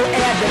so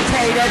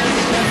agitated.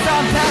 And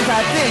sometimes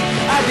I think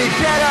I'd be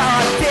better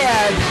off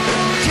dead,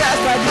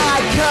 just like my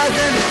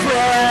cousin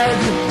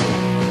Fred.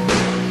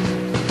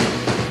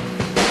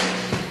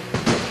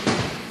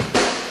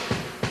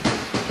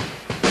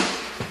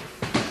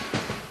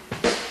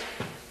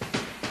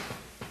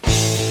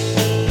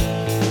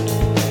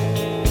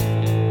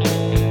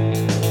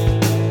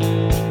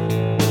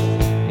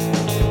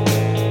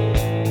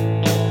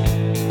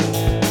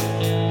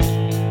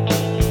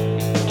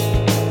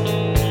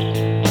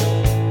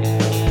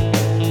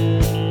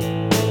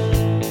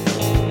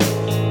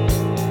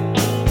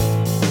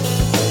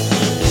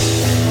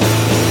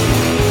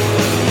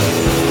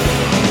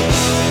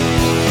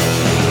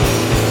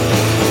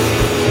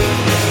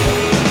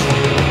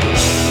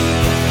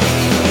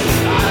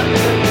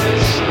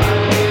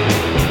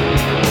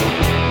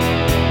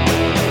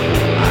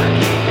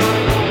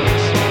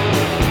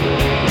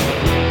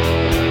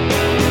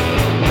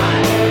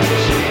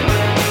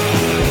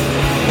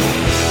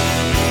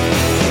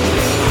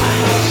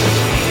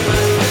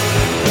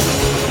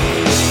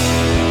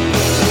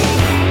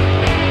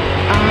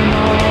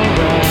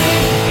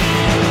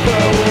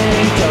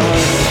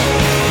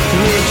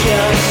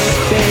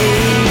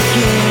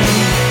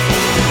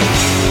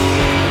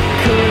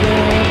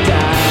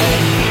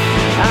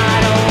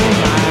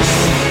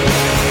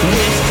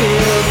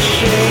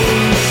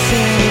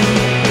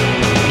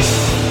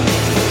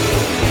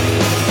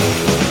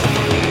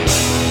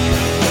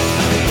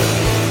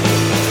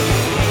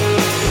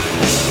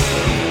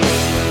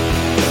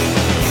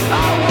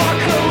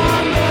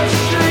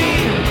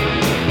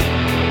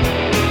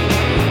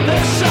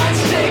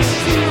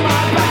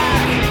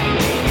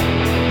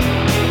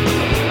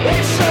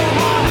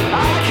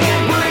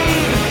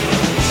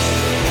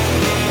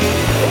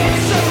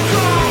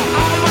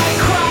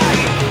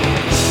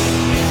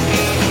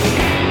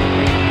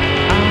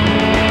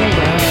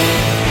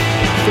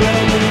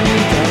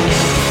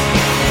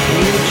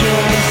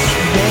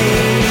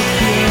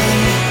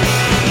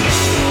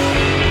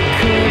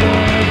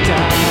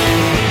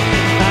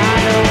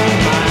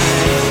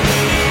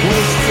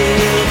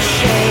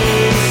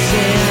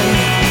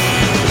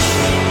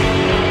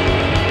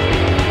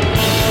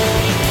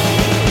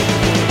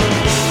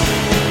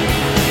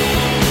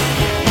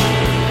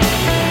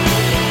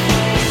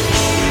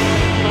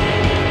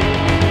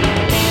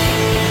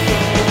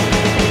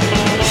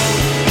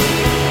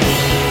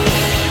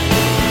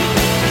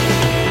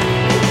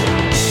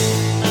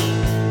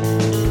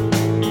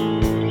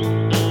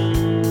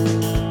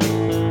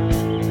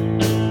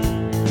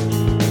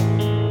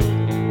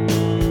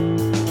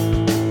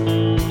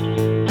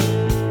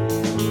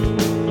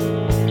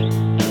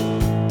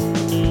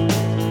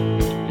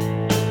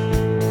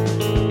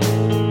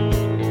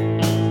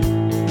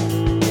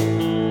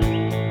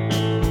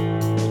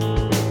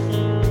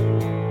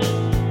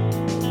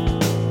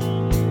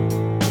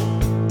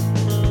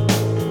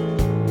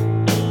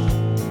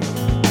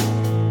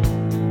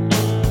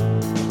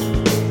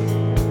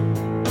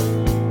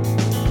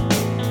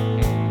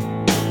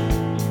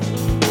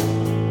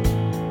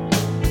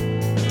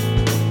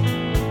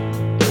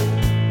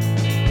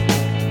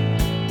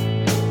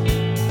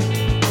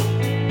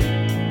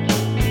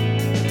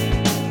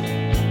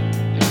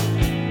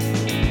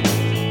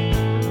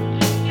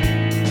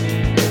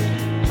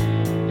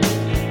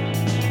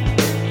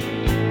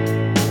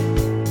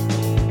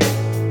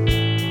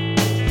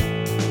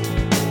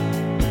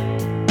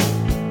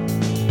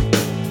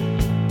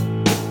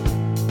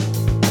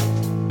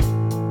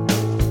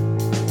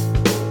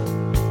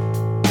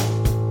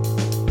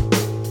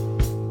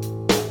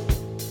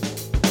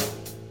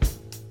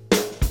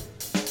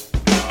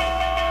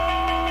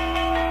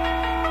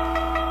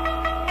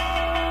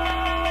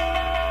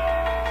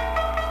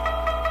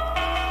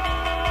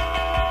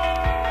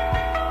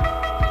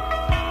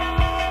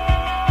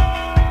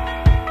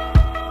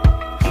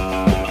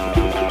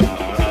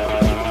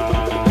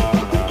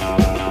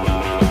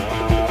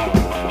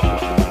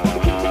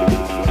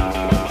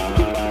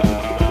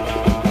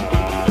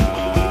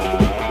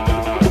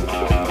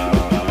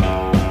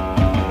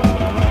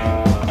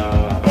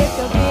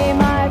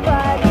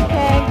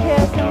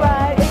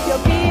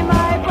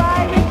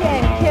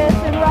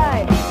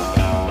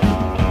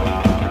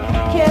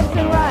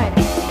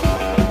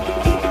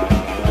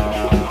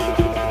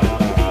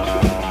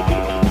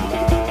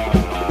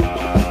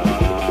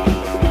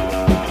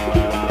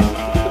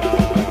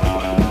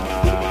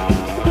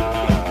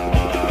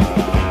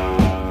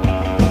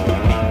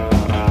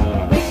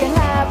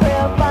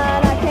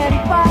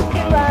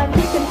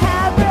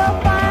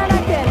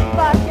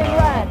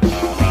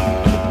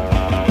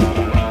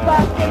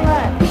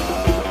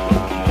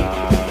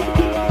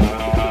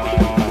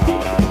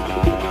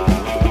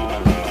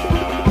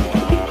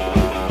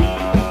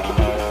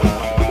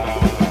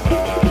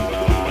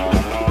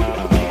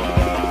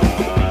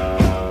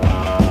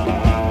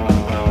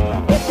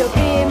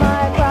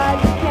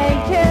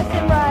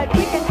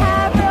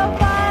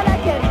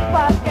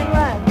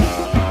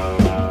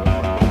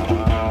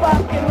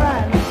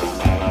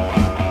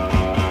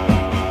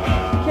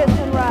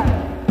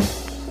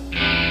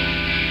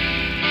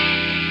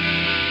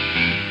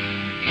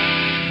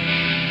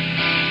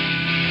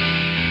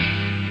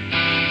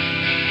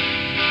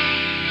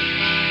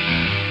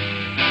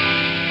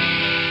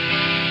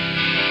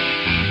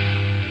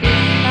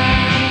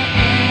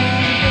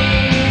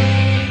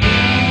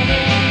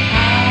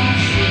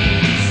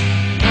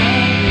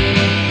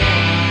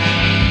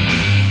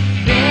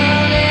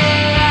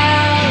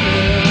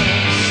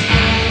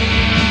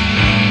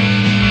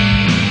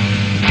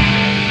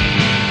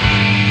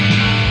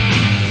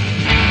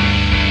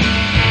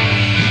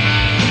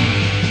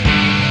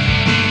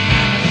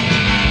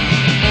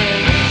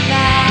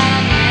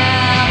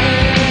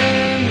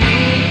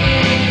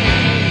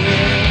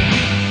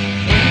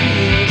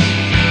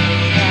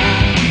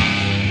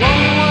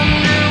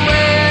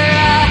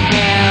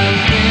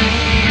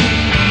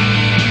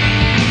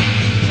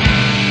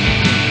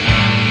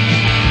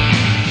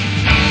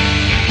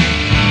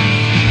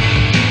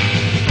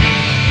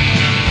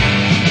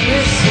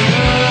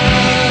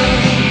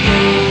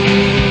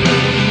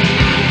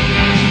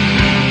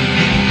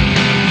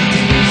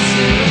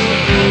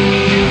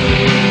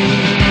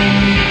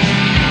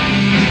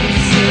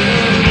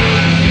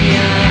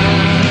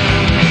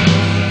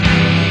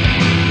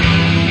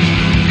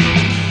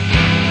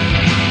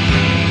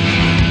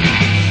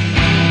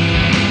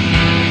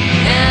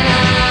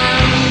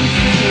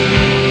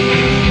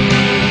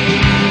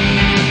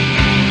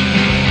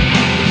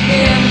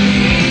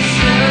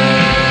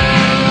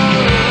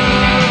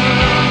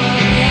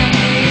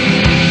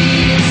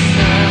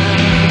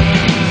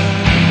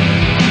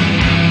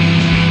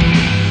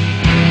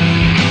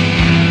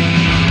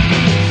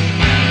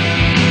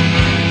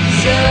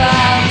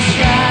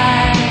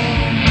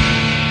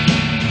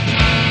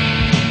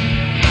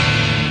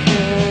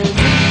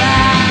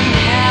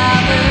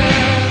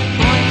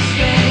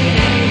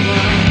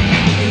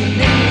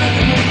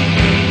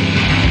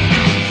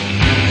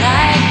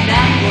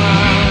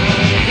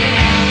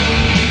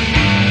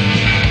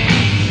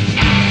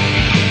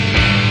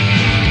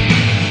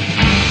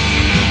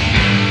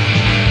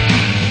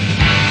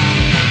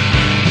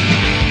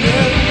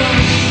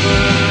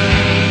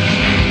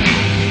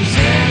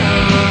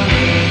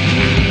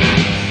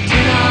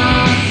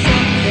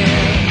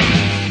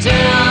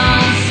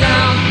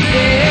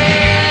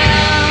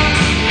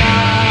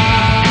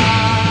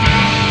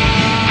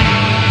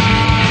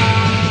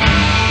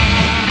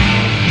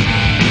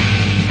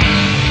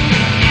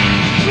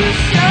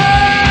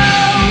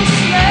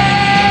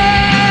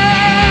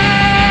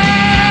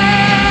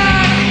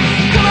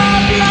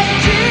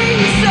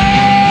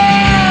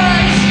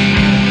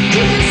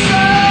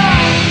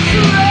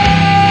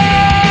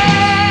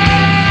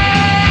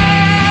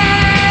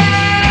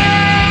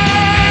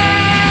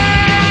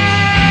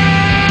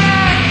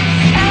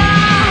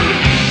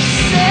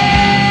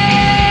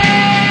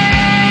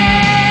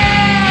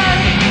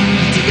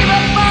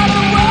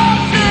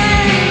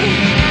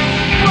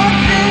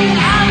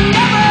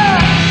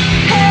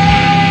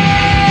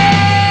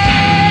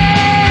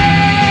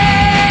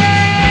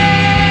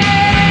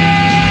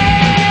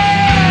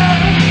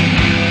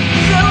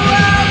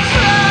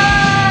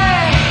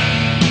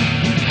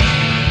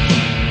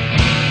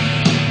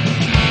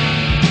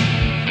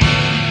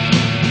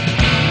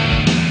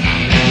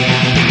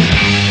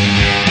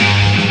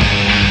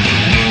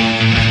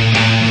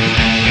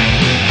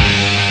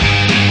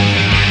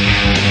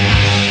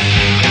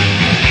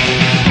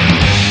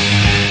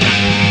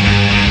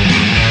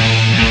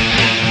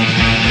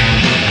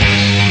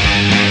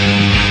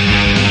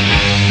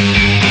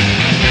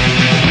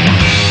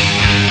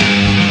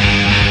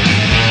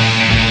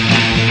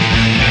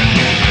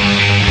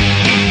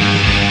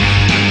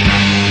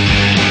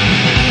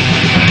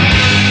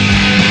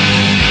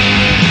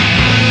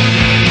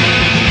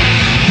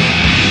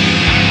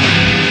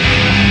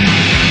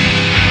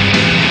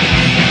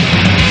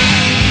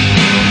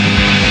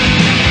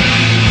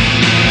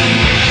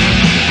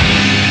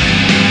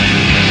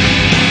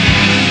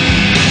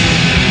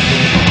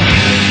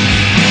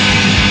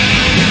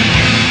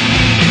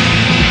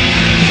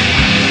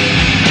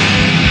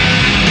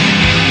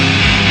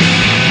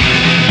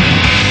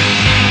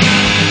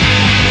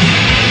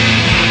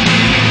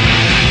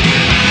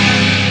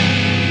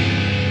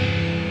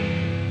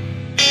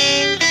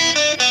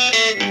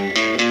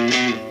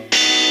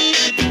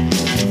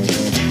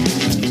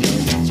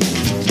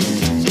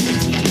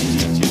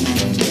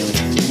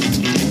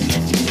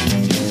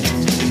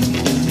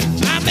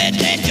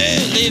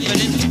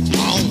 living in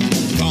Hong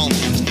Kong.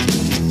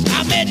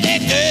 I met that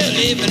girl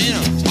living in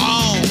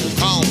Hong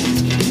Kong.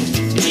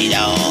 She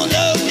don't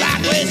look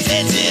like where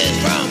she's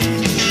from.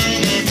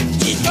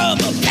 She's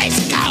from a place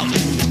called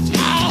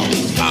Hong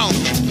Kong.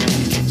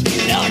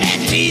 You know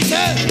that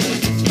teaser,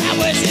 now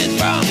where she's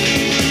from?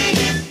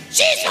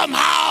 She's from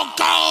Hong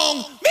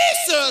Kong,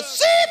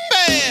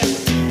 Mississippi.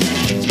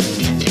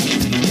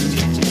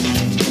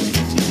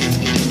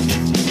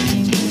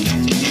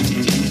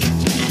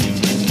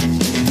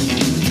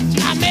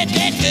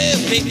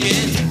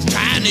 Picking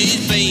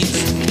Chinese beans.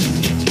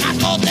 I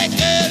caught that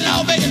girl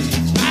all making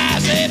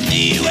pies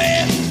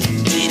everywhere.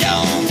 She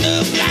don't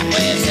look like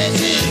where she says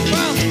she's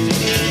from.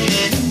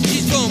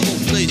 She's from a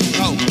place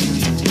called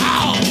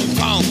Hong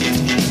Kong.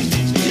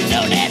 You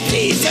know that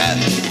teaser,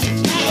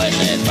 now where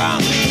she's from?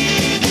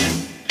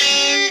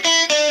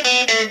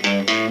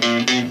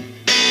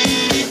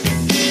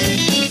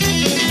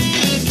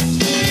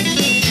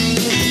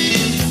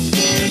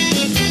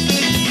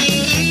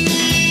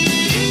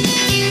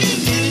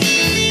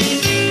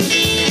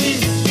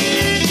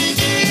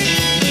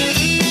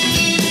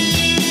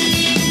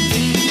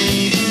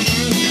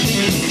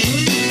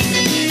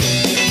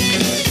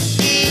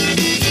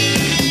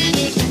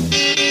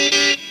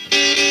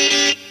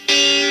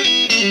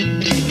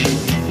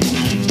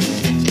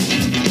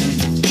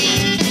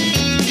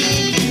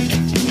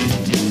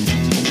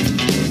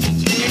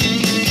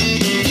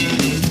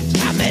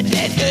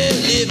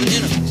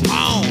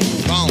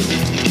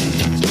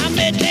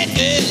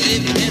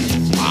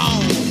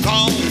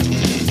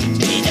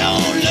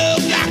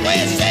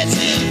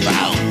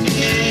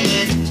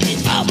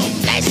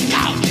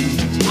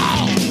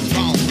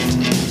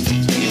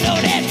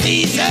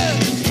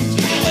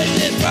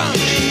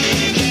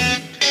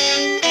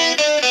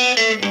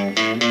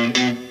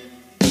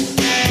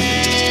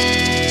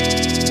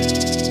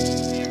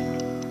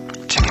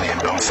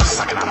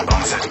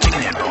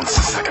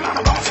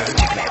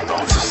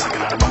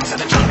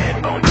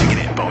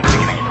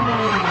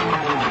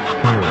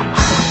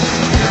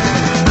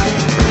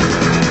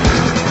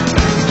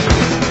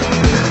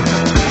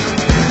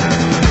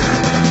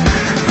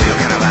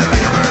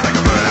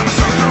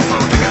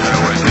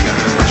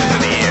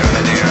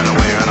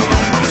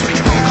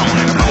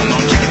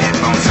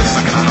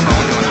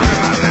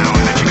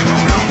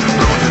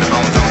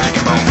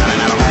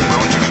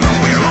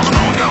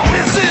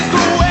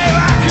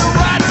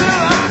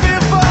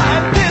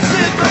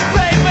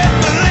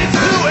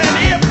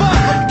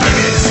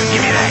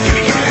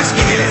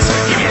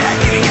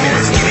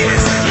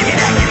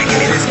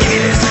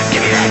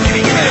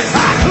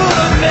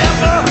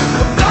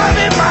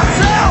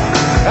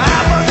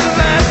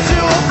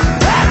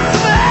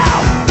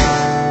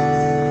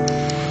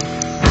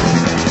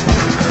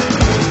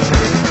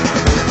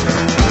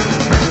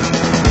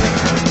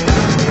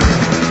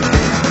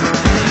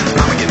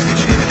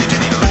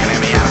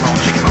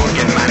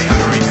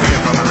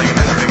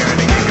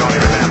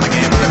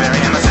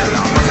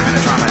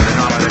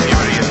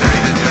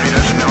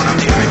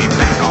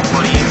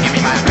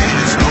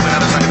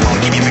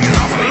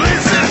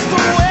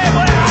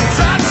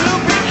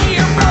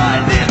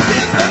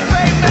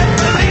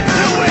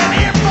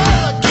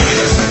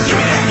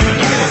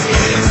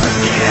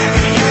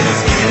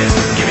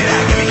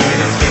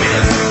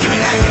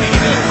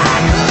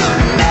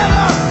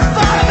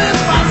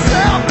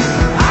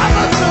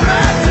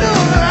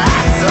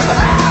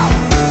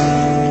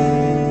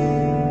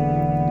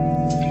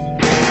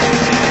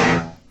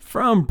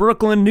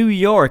 Brooklyn, New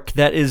York,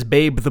 that is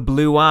Babe the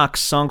Blue Ox.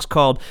 Song's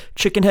called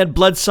Chickenhead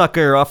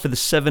Bloodsucker off of the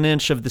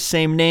 7-inch of the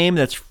same name.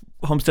 That's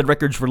Homestead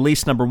Records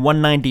release number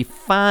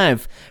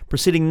 195.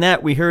 Preceding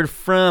that, we heard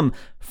from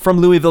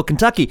Louisville,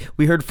 Kentucky.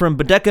 We heard from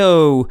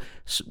Bodeko.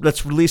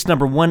 That's release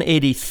number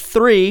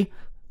 183.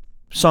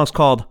 Song's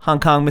called Hong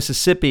Kong,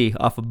 Mississippi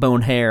off of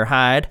Bonehair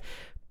Hide.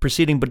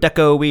 Preceding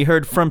Bodeko, we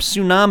heard from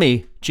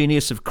Tsunami,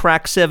 Genius of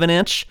Crack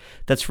 7-inch.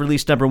 That's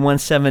release number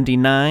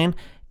 179.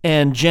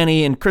 And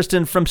Jenny and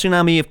Kristen from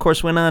Tsunami, of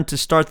course, went on to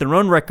start their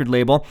own record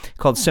label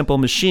called Simple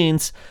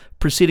Machines.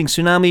 Preceding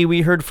Tsunami,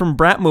 we heard from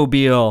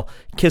Bratmobile,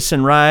 Kiss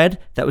and Ride.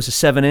 That was a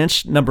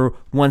 7-inch, number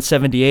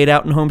 178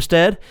 out in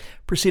Homestead.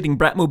 Preceding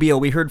Bratmobile,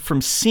 we heard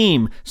from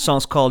Seam,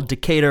 songs called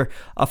Decatur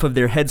off of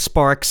their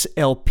Headsparks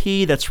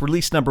LP. That's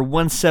release number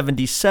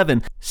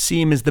 177.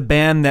 Seam is the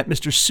band that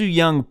Mr. Soo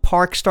Young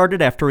Park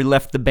started after he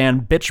left the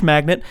band Bitch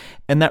Magnet,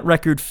 and that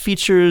record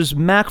features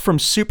Mac from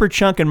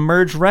Superchunk and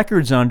Merge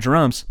Records on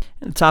drums.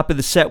 At the top of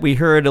the set, we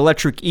heard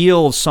Electric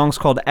Eels, songs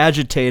called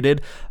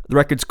Agitated. The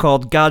record's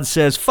called God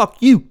Says Fuck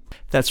You.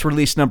 That's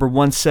release number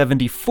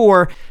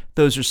 174.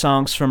 Those are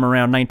songs from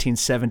around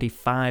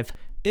 1975.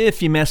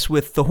 If you mess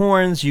with the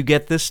horns, you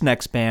get this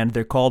next band.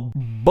 They're called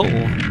Bull.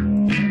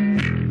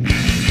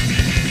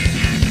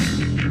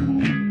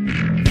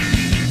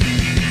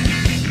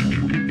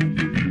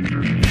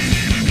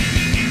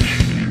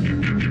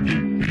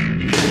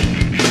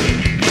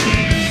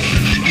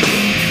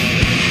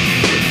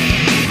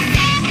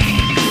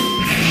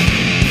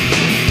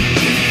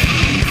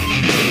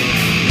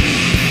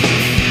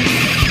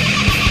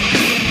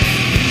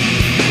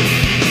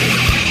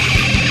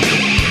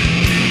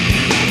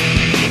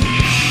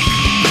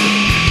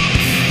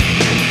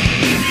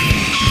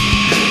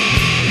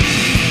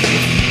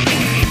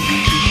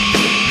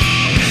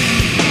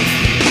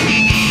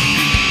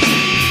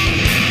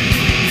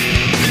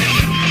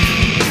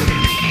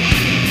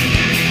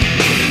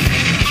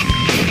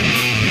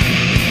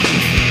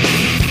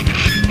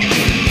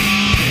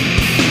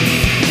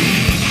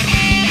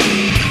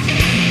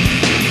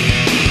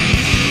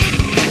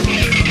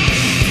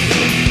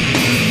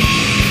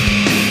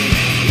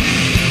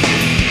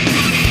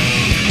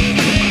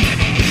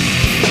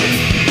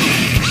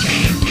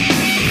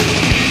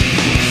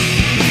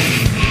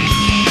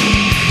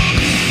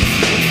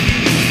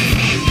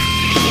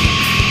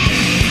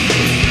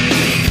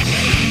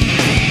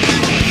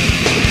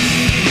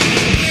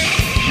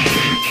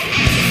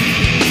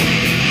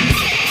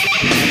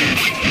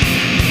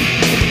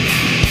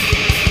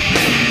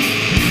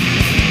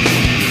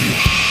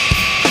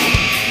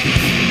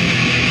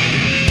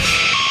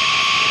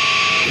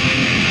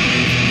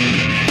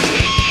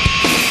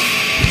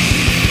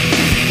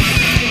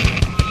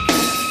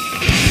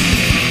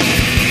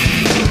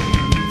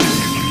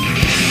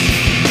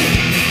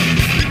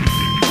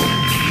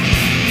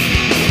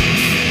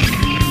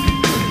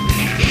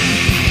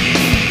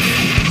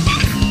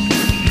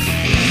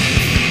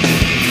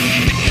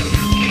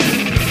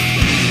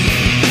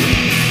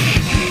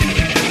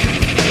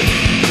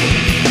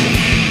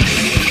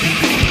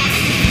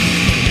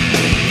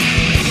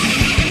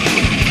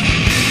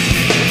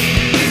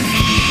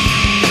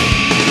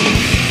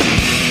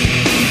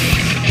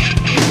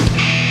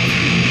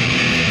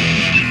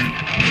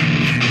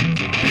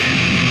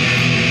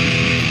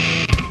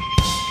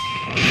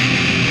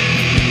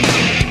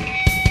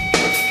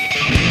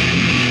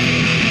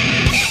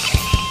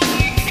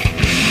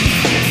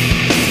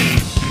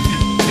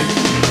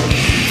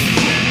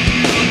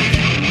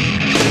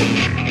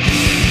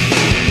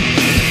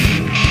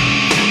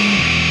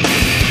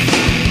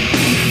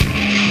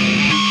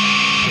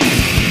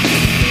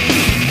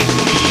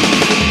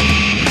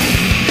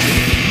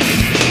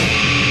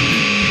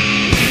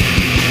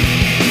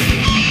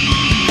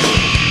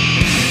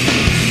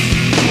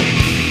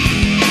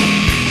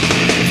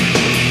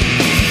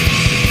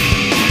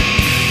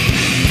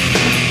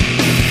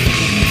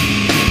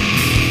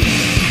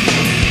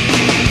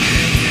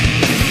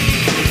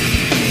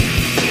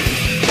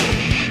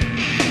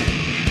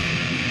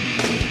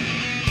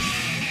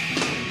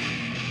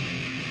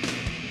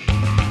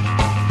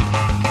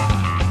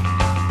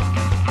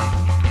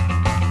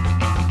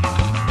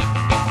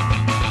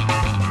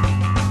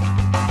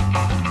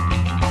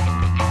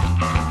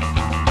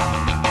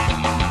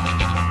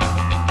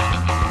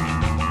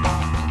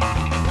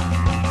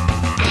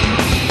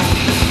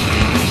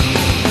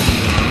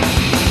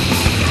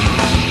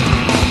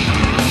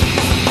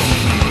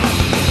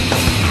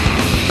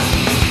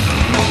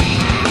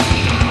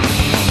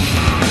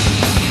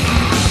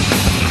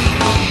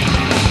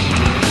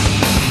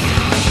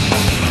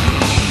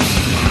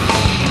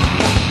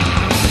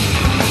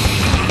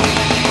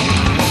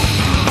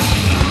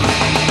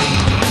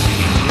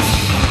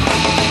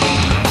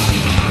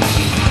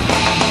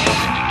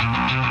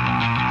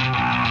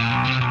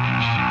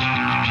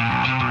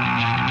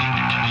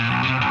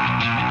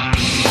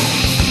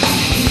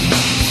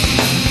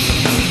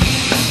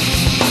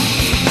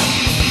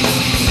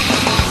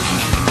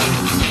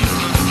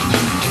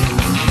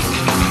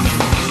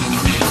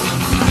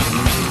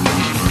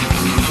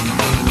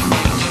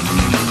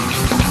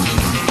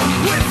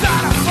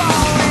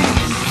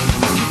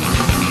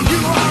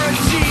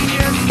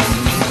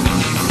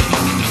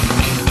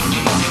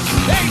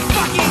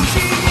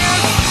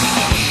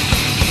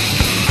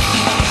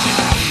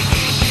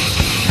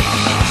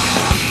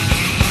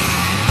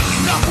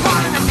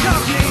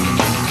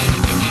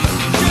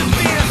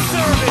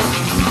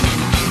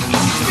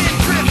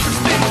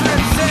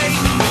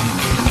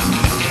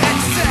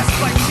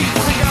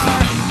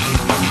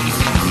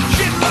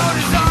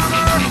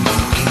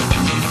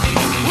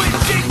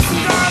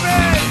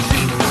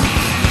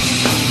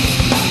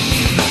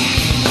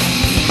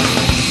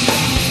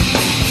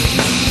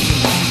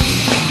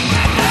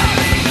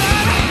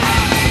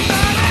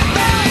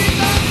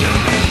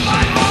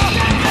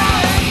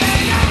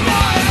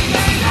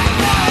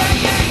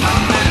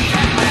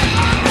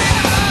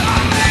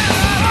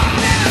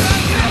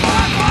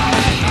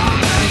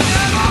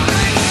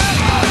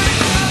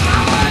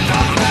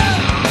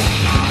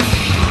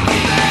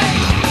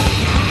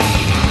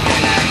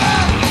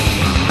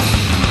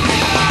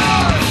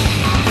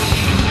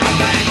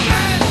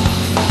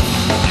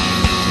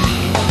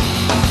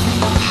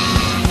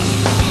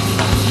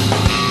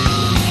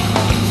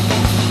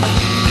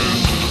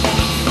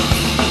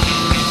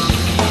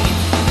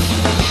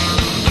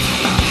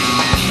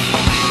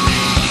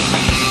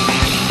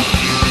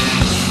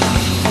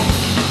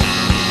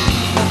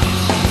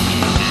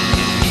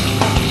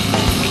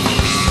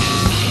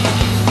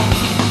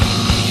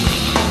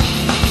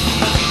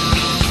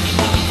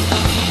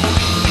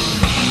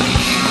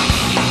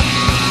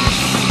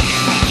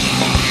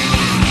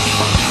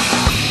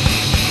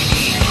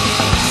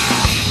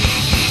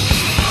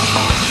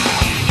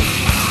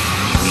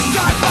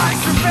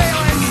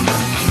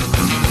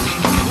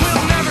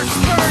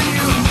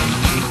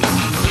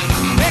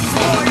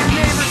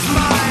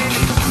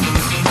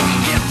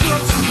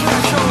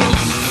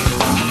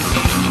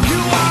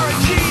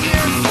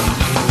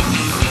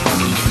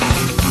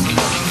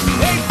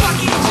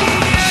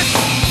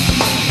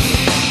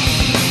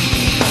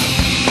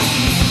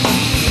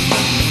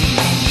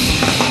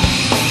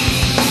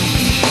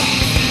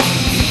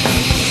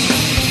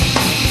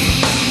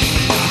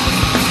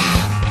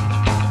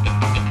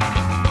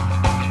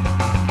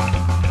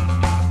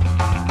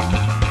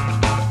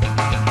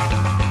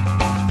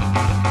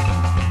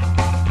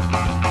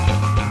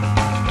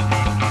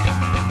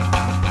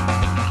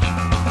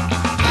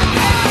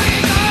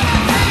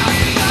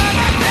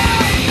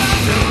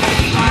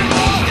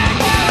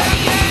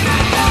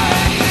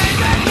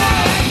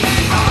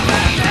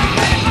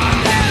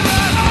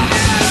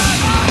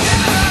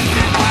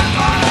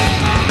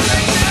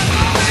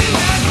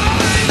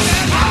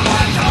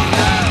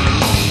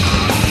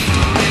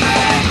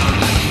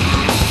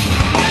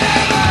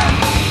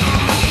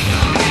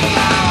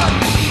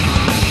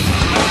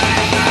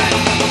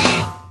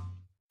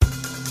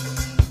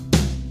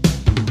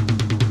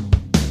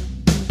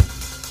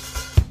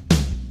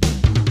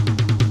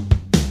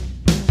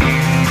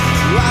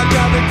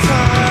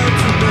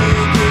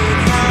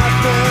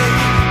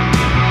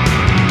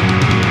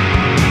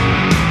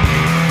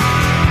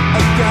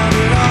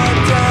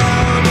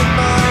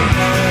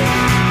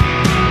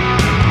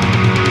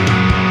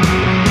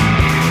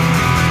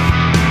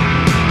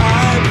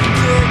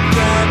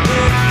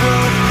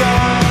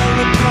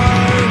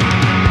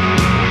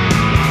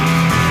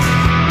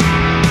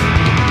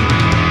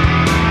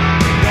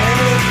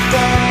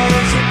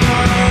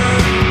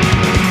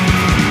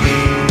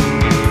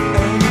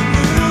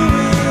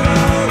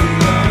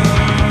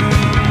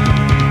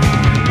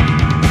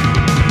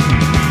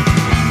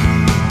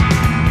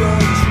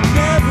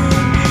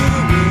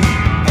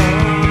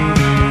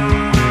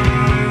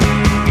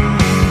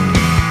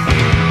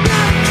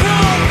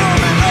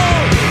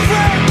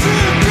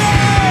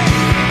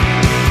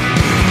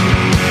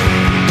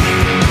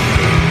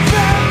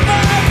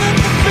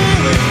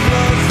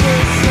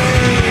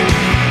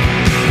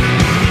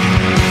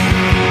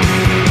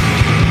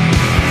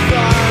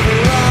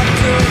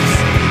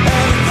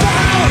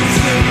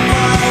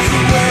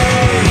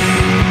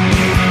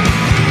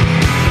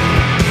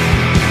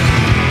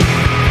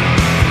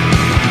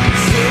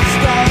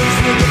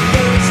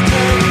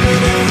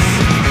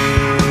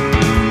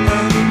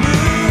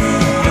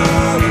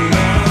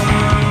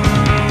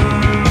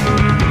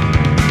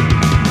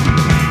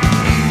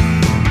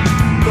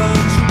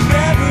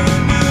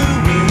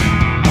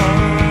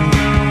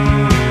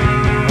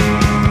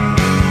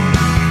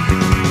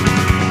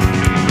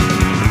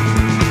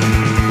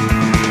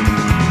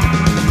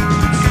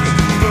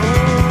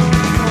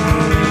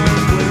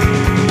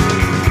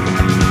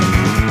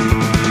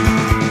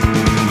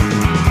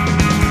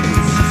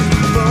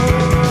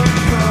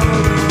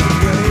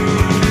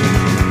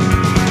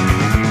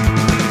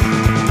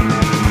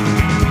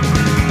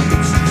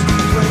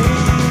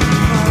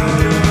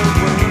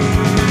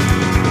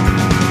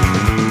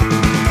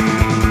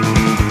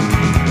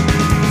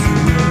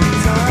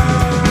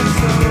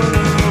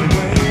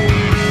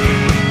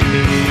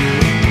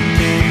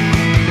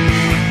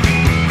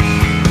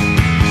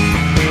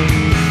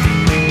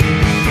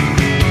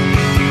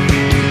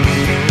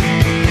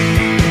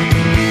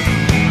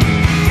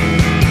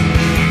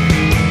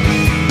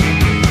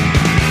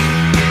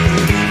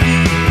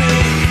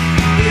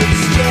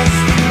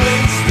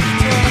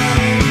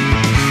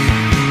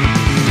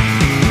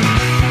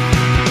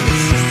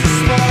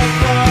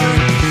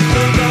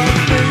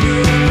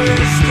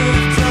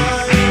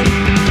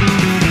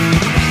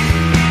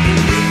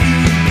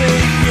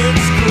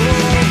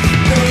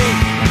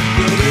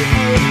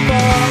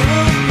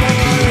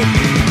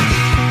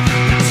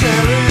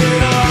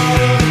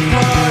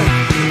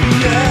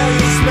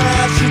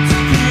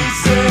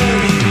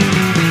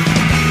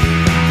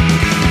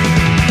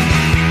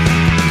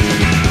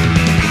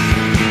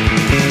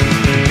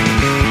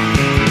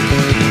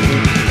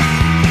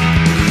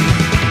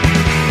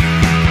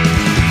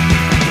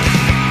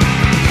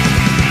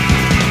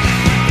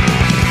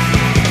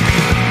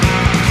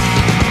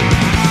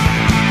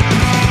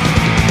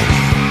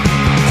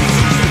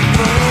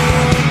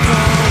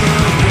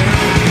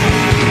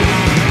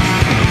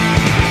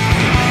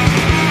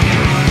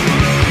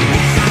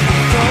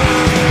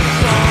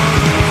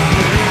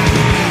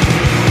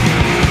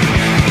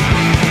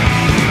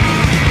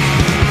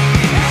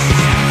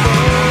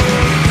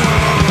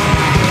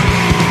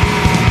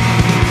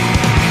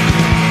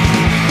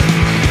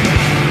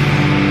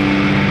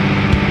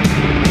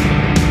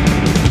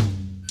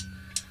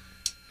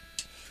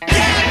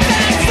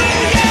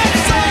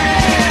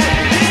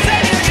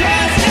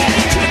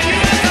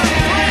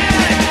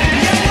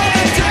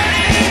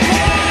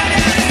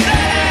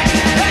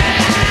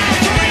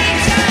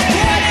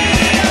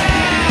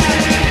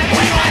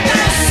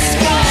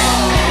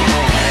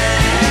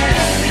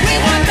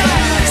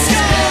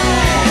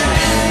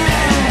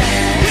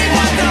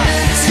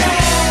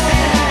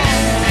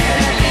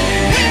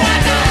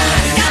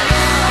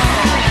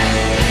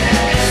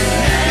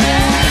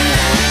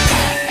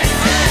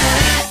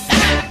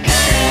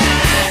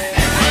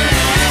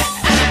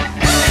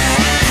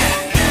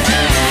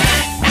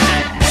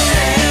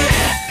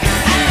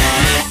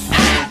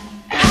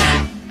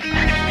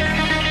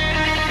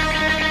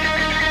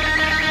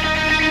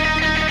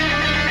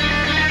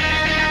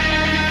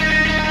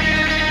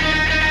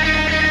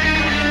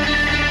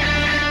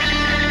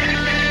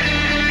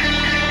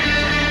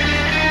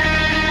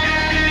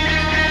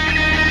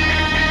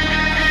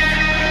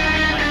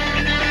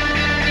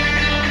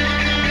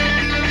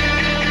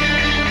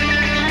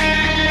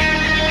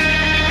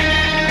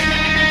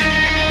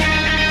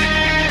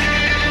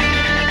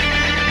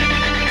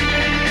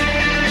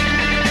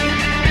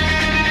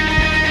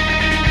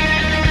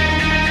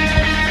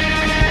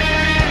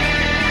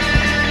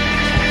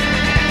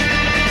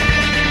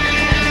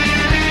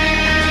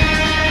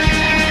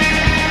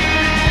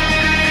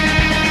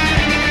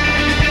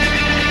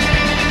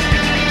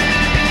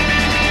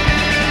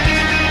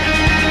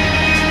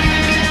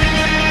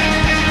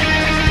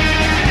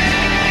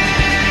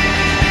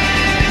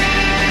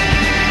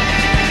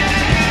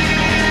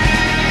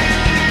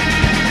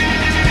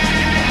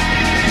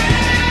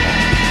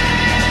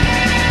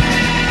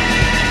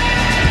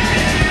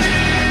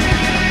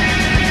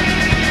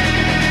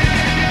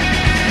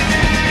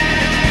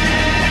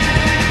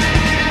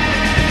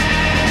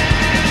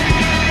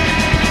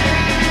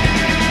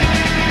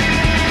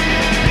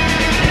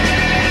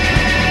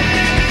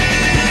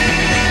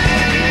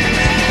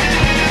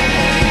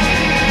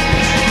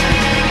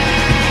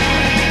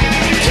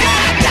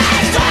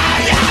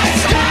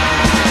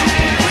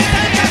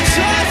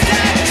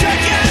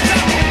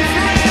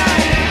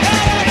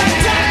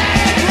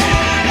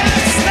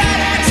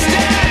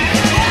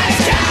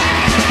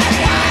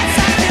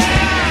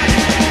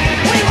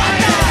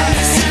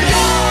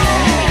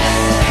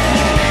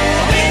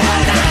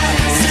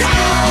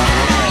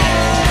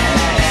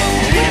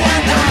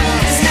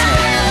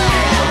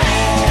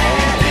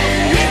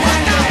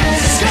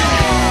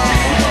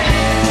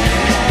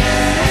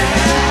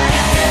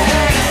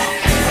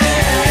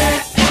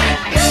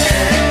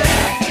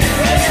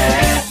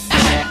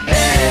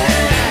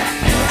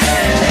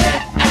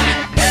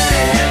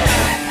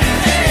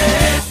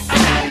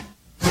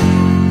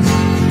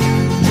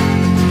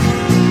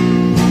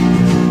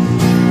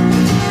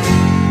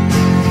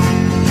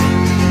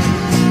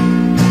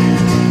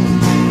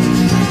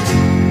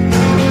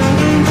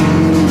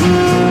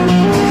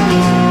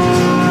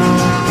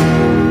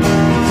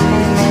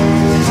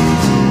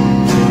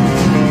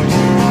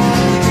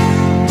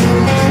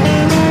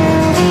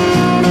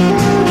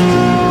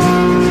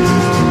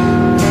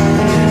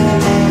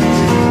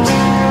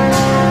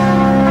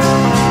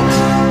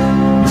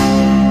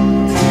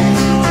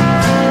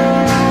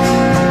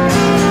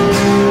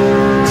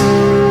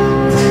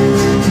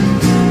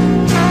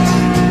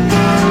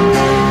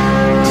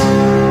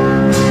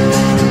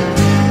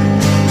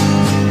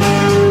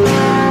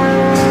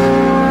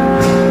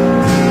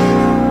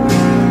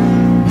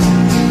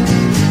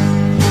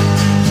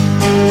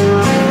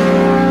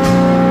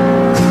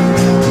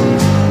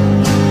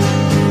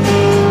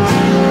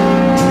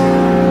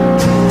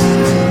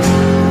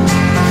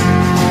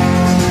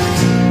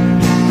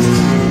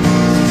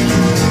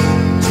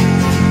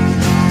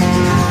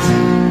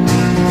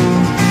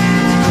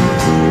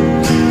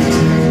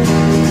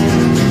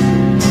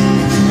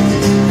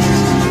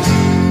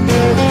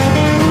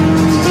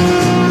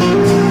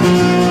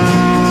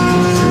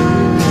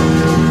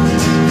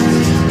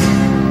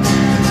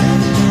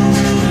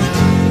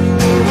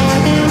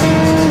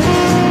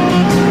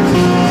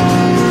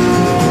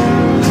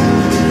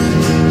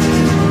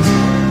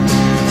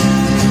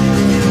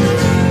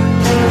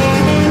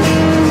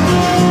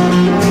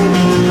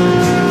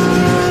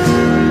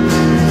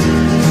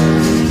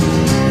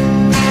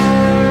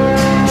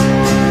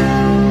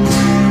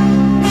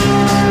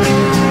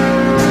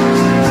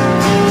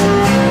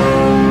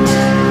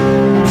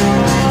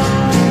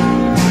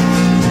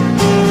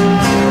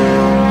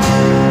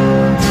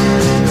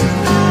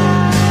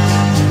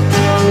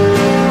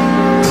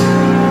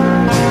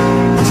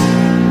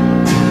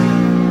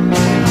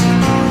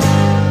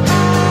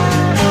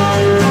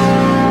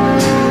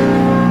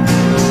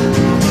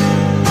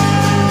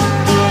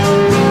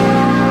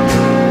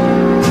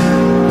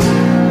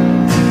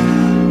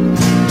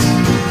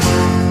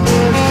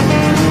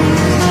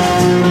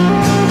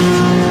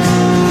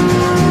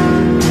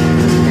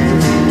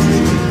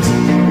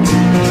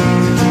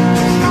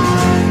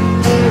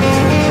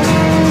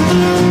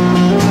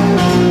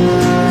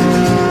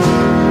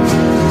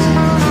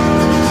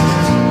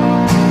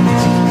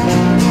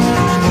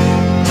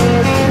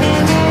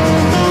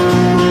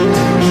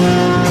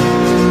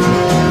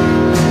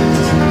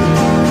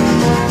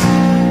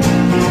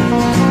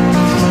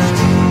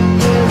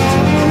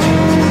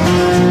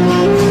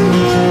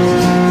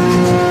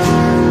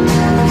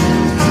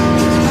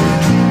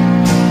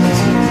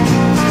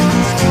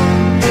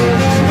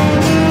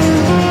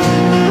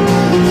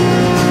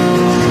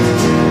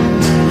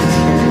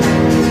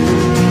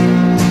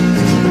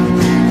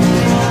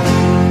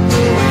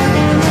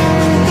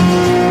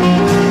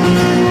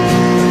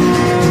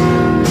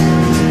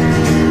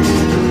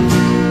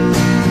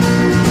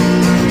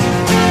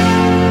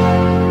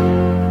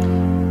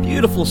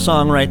 Beautiful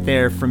song right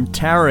there from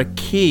Tara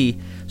Key.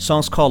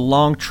 Song's called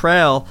Long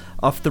Trail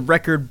off the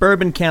record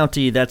Bourbon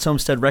County. That's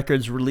Homestead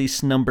Records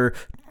release number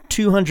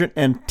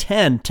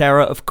 210.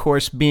 Tara, of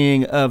course,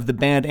 being of the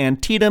band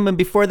Antietam, and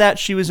before that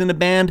she was in a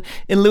band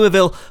in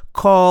Louisville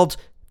called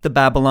the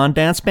Babylon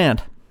Dance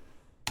Band.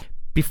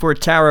 Before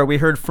Tara, we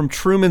heard from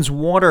Truman's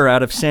Water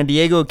out of San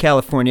Diego,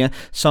 California.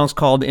 Song's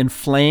called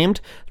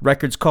Inflamed.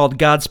 Record's called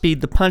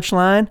Godspeed the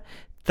Punchline.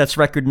 That's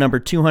record number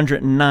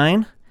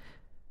 209.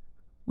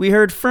 We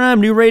heard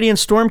from New Radiant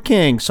Storm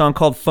King, song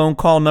called Phone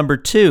Call Number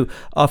 2,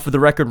 off of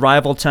the record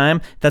Rival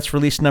Time. That's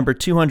release number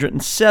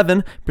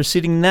 207.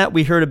 Preceding that,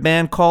 we heard a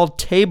band called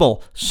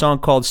Table, song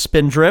called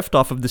Spindrift,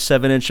 off of the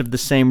 7-inch of the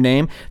same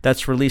name.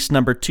 That's release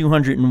number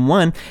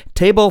 201.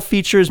 Table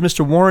features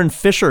Mr. Warren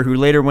Fisher, who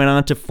later went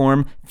on to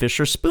form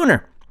Fisher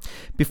Spooner.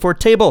 Before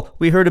Table,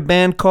 we heard a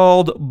band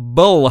called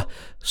Bull,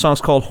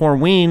 song's called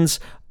Horweens,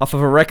 off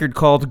of a record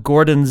called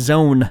Gordon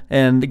Zone,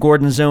 and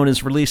Gordon Zone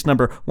is release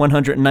number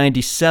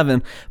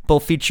 197. Bull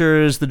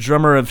features the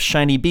drummer of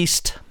Shiny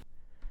Beast.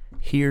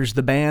 Here's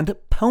the band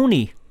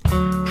Pony.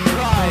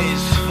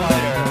 Prize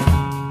fighter,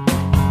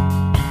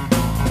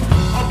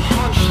 a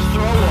punch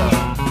thrower,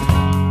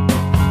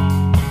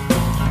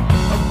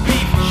 a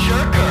beef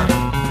jerker,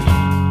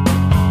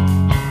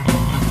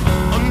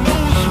 a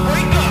nose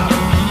breaker.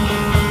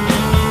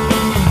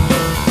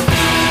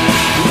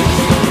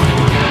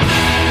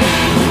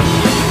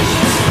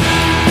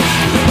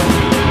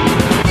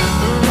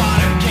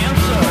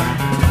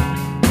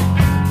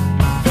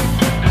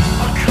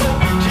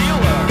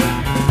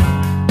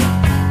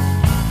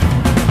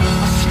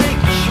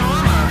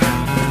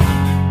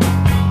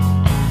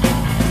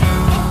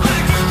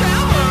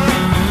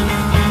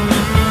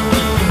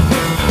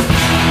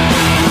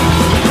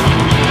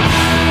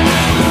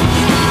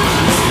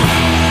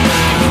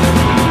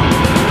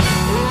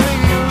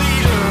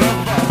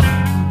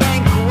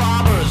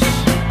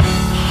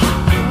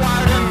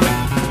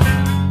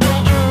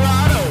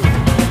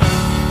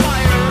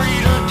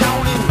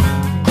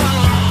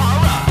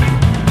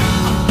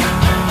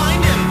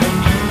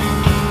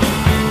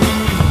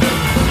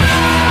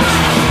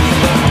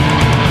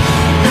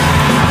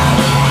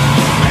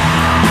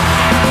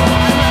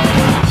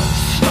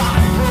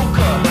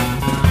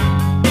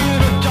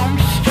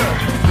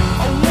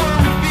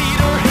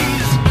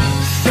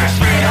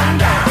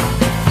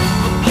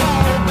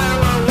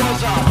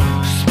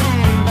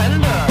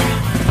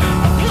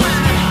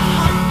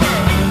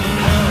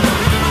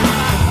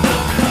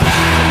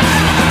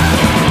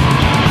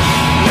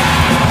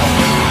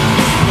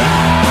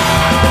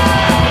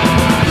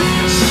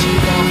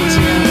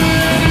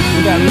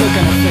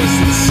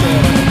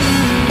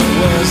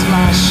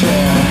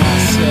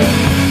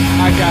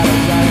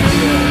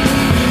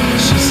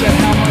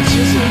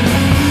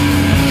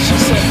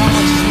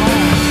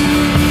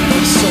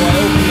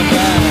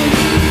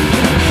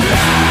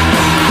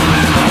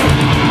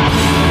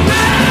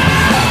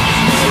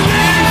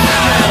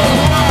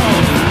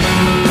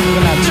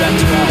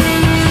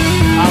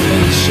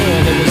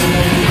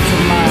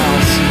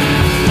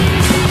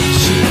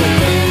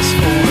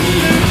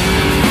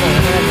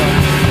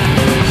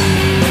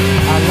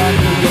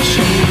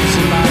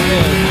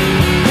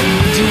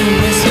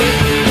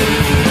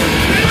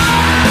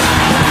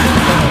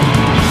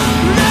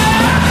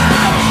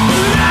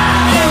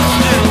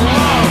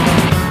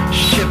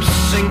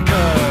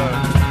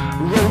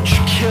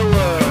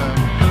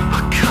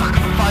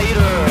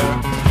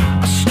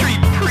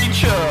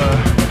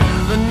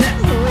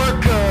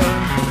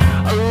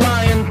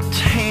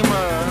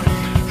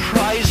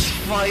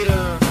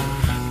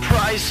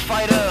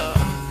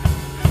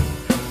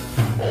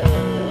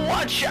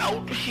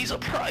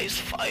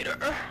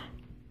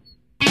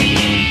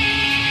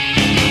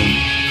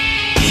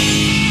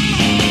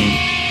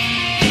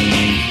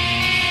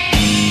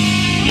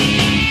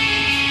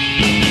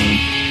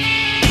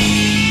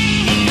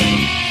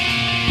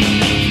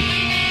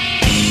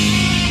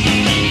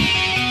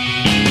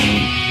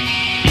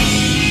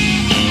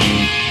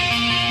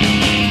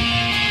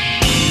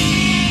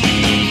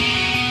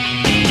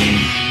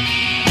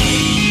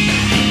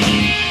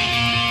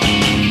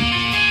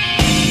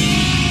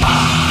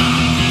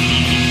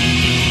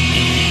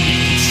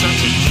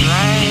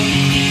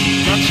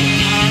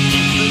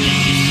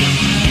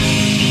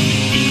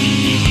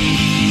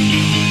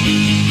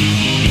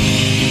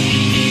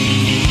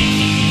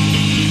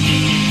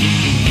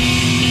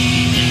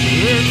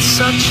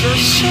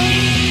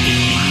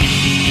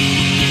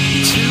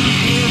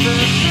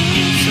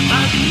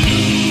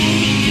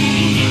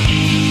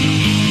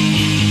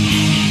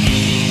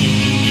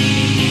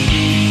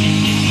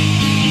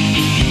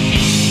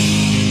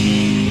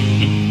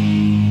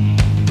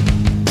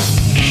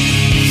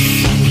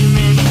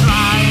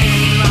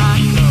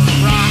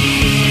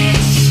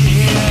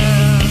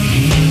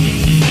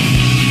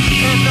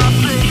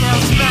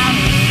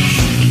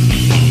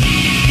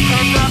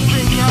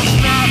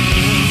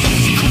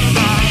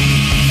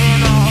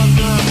 And all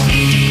the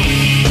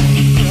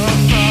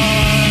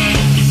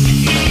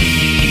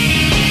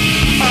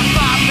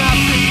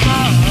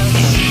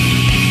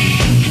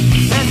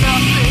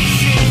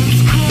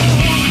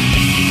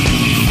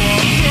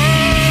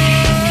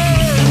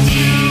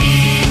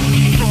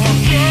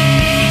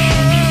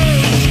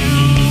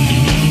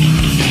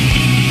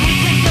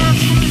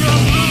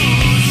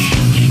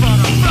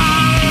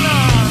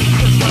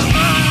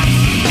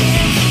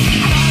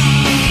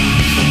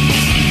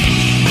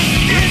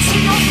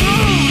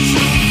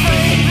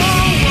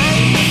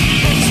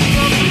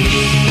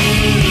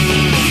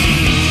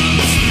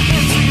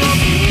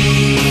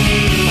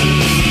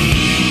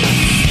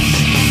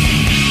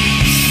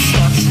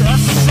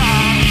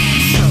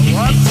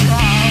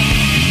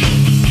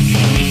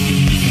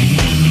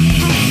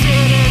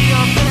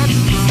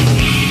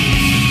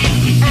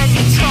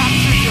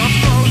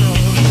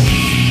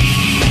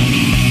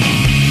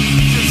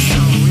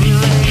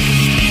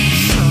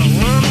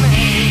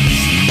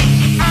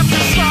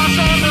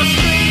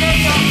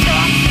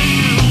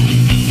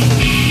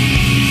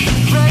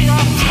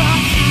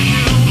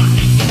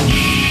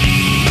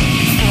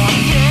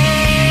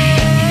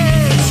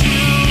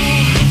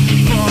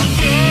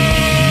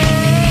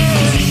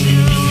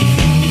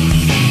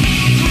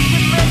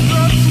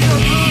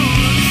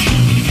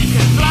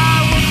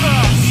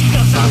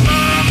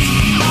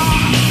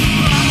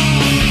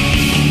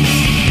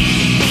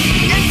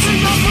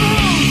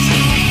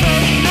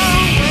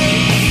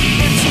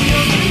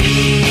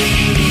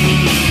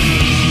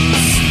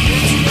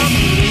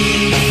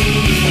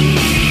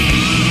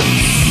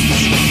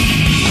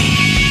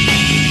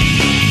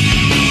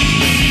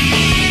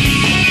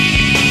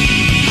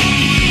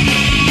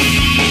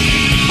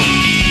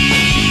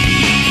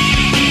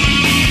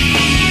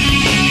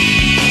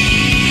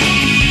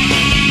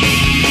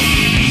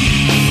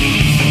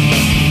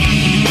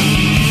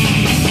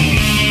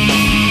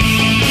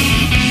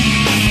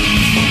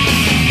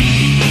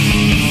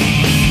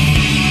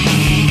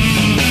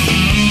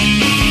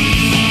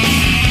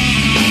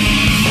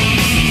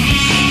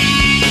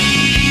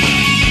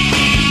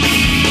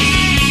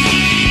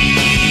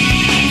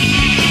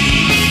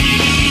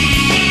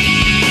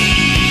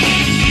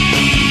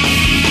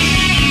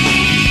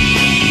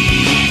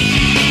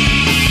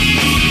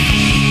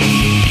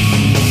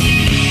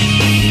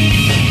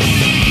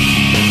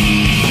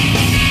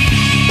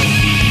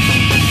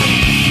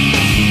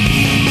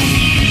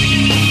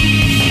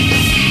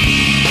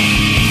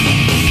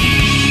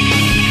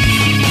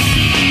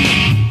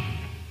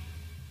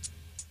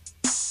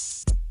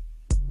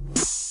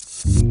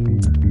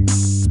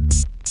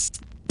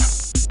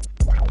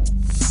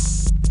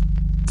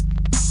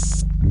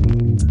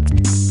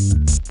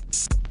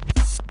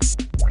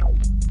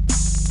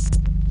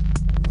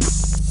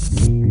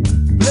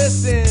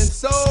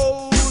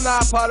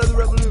not part of the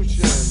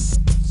revolution.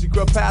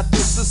 Secret path to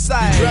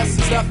society.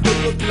 Dresses have to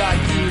look like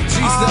you.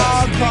 Jesus,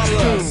 all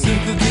colors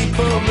into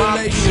deeper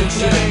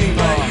relationship.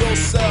 Play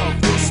yourself,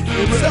 your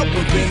spirit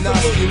within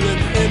us. You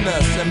live in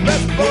us and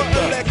mess with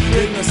us.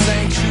 In the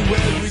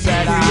sanctuary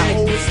that I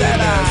hold that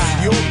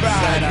I. Your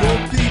bride,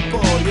 your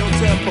people, your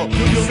temple.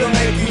 You're the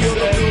maker, you're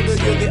the builder,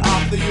 you're the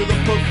author, you're the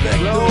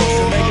perfecter.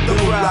 So make the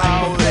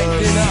right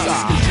perfecting us.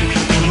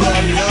 You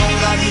alone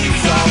are the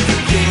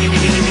exalted king.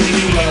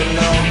 You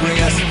alone bring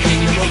us the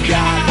kingdom of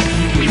God.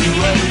 You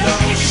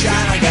alone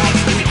shine, I got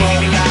people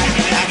like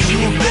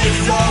actual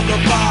face of the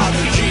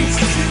Father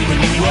Jesus. When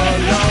you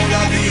alone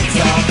are the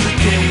exalted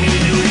king.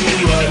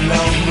 You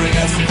alone bring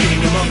us the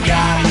kingdom of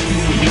God.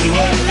 You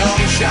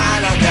alone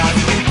shine, I got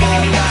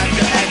people like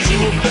the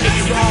actual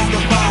face of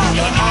the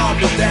Father, all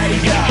the Daddy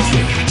God.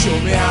 Show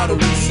me how to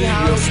receive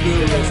your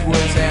spirit's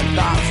words and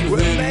thoughts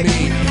within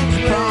me.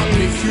 Prompt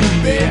me through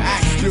me,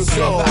 ask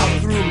yourself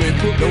out through me.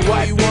 Put the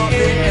way you want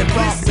me and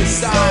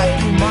prophesy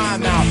through my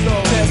mouth.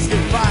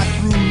 Testify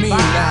through me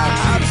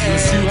now,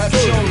 Jesus. You have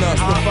shown us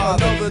the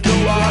Father. You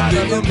are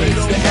the image,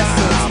 the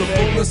essence, the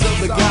fullness of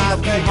the God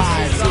who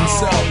hides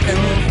himself and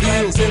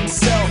reveals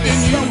himself in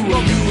you.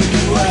 And you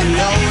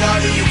alone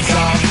are the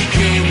exalted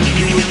King.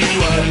 You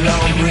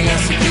alone bring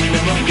us the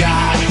kingdom of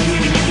God.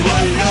 You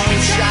alone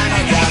shine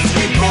our God's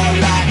people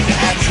like the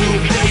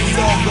actual face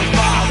of the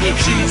Father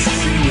Jesus.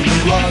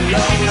 You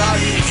alone are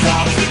the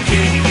exalted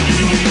King.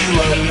 You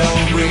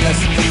alone bring us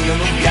the kingdom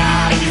of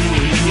God.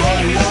 You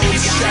alone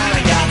shine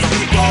our God's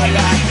people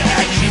like the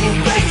actual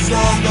face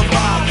of the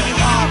Father.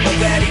 Abba,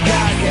 Daddy,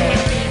 God, yeah.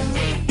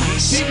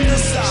 Sing the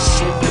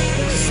song.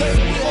 Say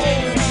we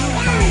all do.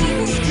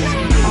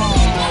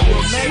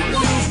 We'll make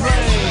things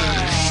rain.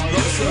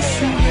 It's a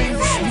soothing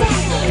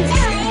smooth.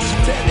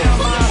 Take down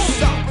my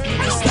sock.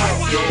 It's like,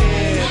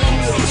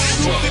 yeah, it's a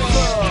stupid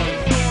love.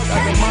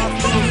 Like a moth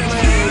from the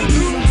flame.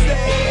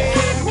 Doomsday.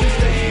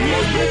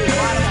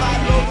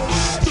 Modified logo.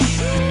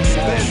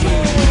 Special.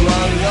 You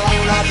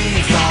alone are the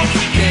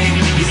exalted King.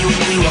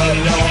 You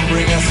alone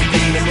bring us the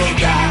kingdom of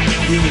God.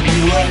 You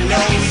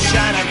alone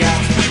shine our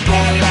God's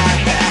people like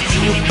the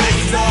actual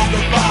face of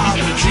the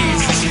Father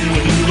Jesus. You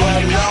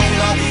alone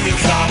are the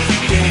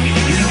exalted King.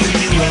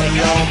 You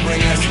alone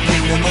bring us the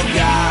kingdom of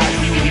God.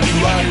 You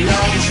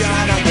alone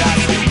shine our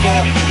God's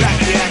people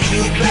like the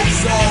actual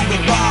face of the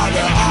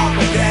Father.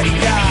 Abba, Daddy,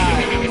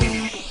 God.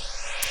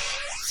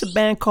 It's a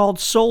band called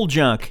Soul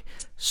Junk.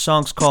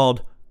 Song's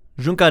called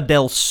Junca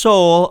del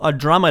Sol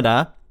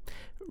Andromeda,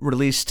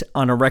 released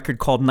on a record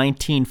called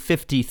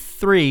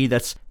 1953.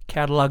 That's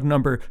catalog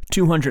number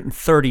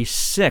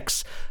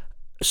 236.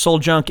 Soul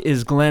Junk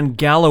is Glenn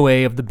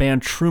Galloway of the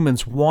band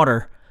Truman's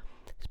Water.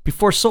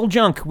 Before Soul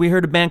Junk, we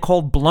heard a band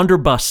called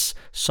Blunderbuss.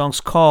 Song's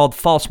called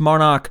False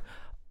Monarch,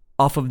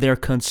 off of their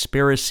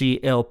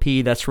Conspiracy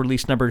LP. That's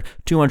release number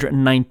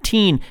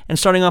 219. And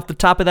starting off the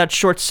top of that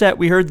short set,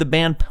 we heard the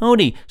band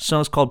Pony.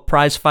 Song's called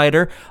Prize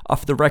Fighter,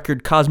 off the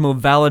record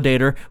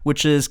Cosmovalidator,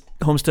 which is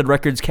Homestead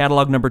Records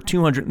catalog number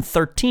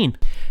 213.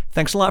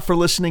 Thanks a lot for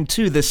listening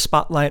to this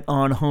Spotlight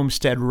on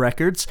Homestead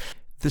Records.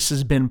 This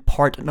has been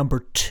part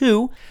number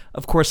 2.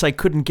 Of course, I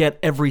couldn't get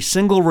every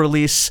single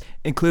release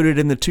included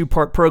in the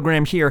 2-part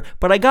program here,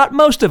 but I got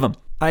most of them.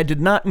 I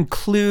did not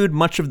include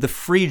much of the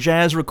free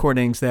jazz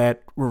recordings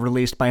that were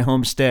released by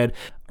Homestead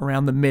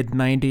around the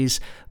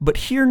mid-90s, but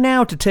here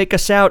now to take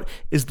us out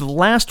is the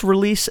last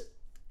release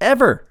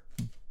ever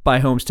by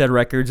Homestead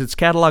Records. It's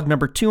catalog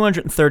number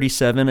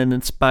 237, and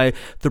it's by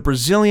the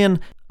Brazilian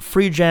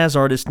free jazz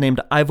artist named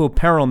Ivo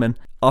Perelman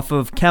off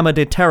of Cama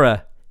De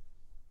Terra.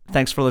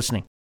 Thanks for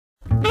listening.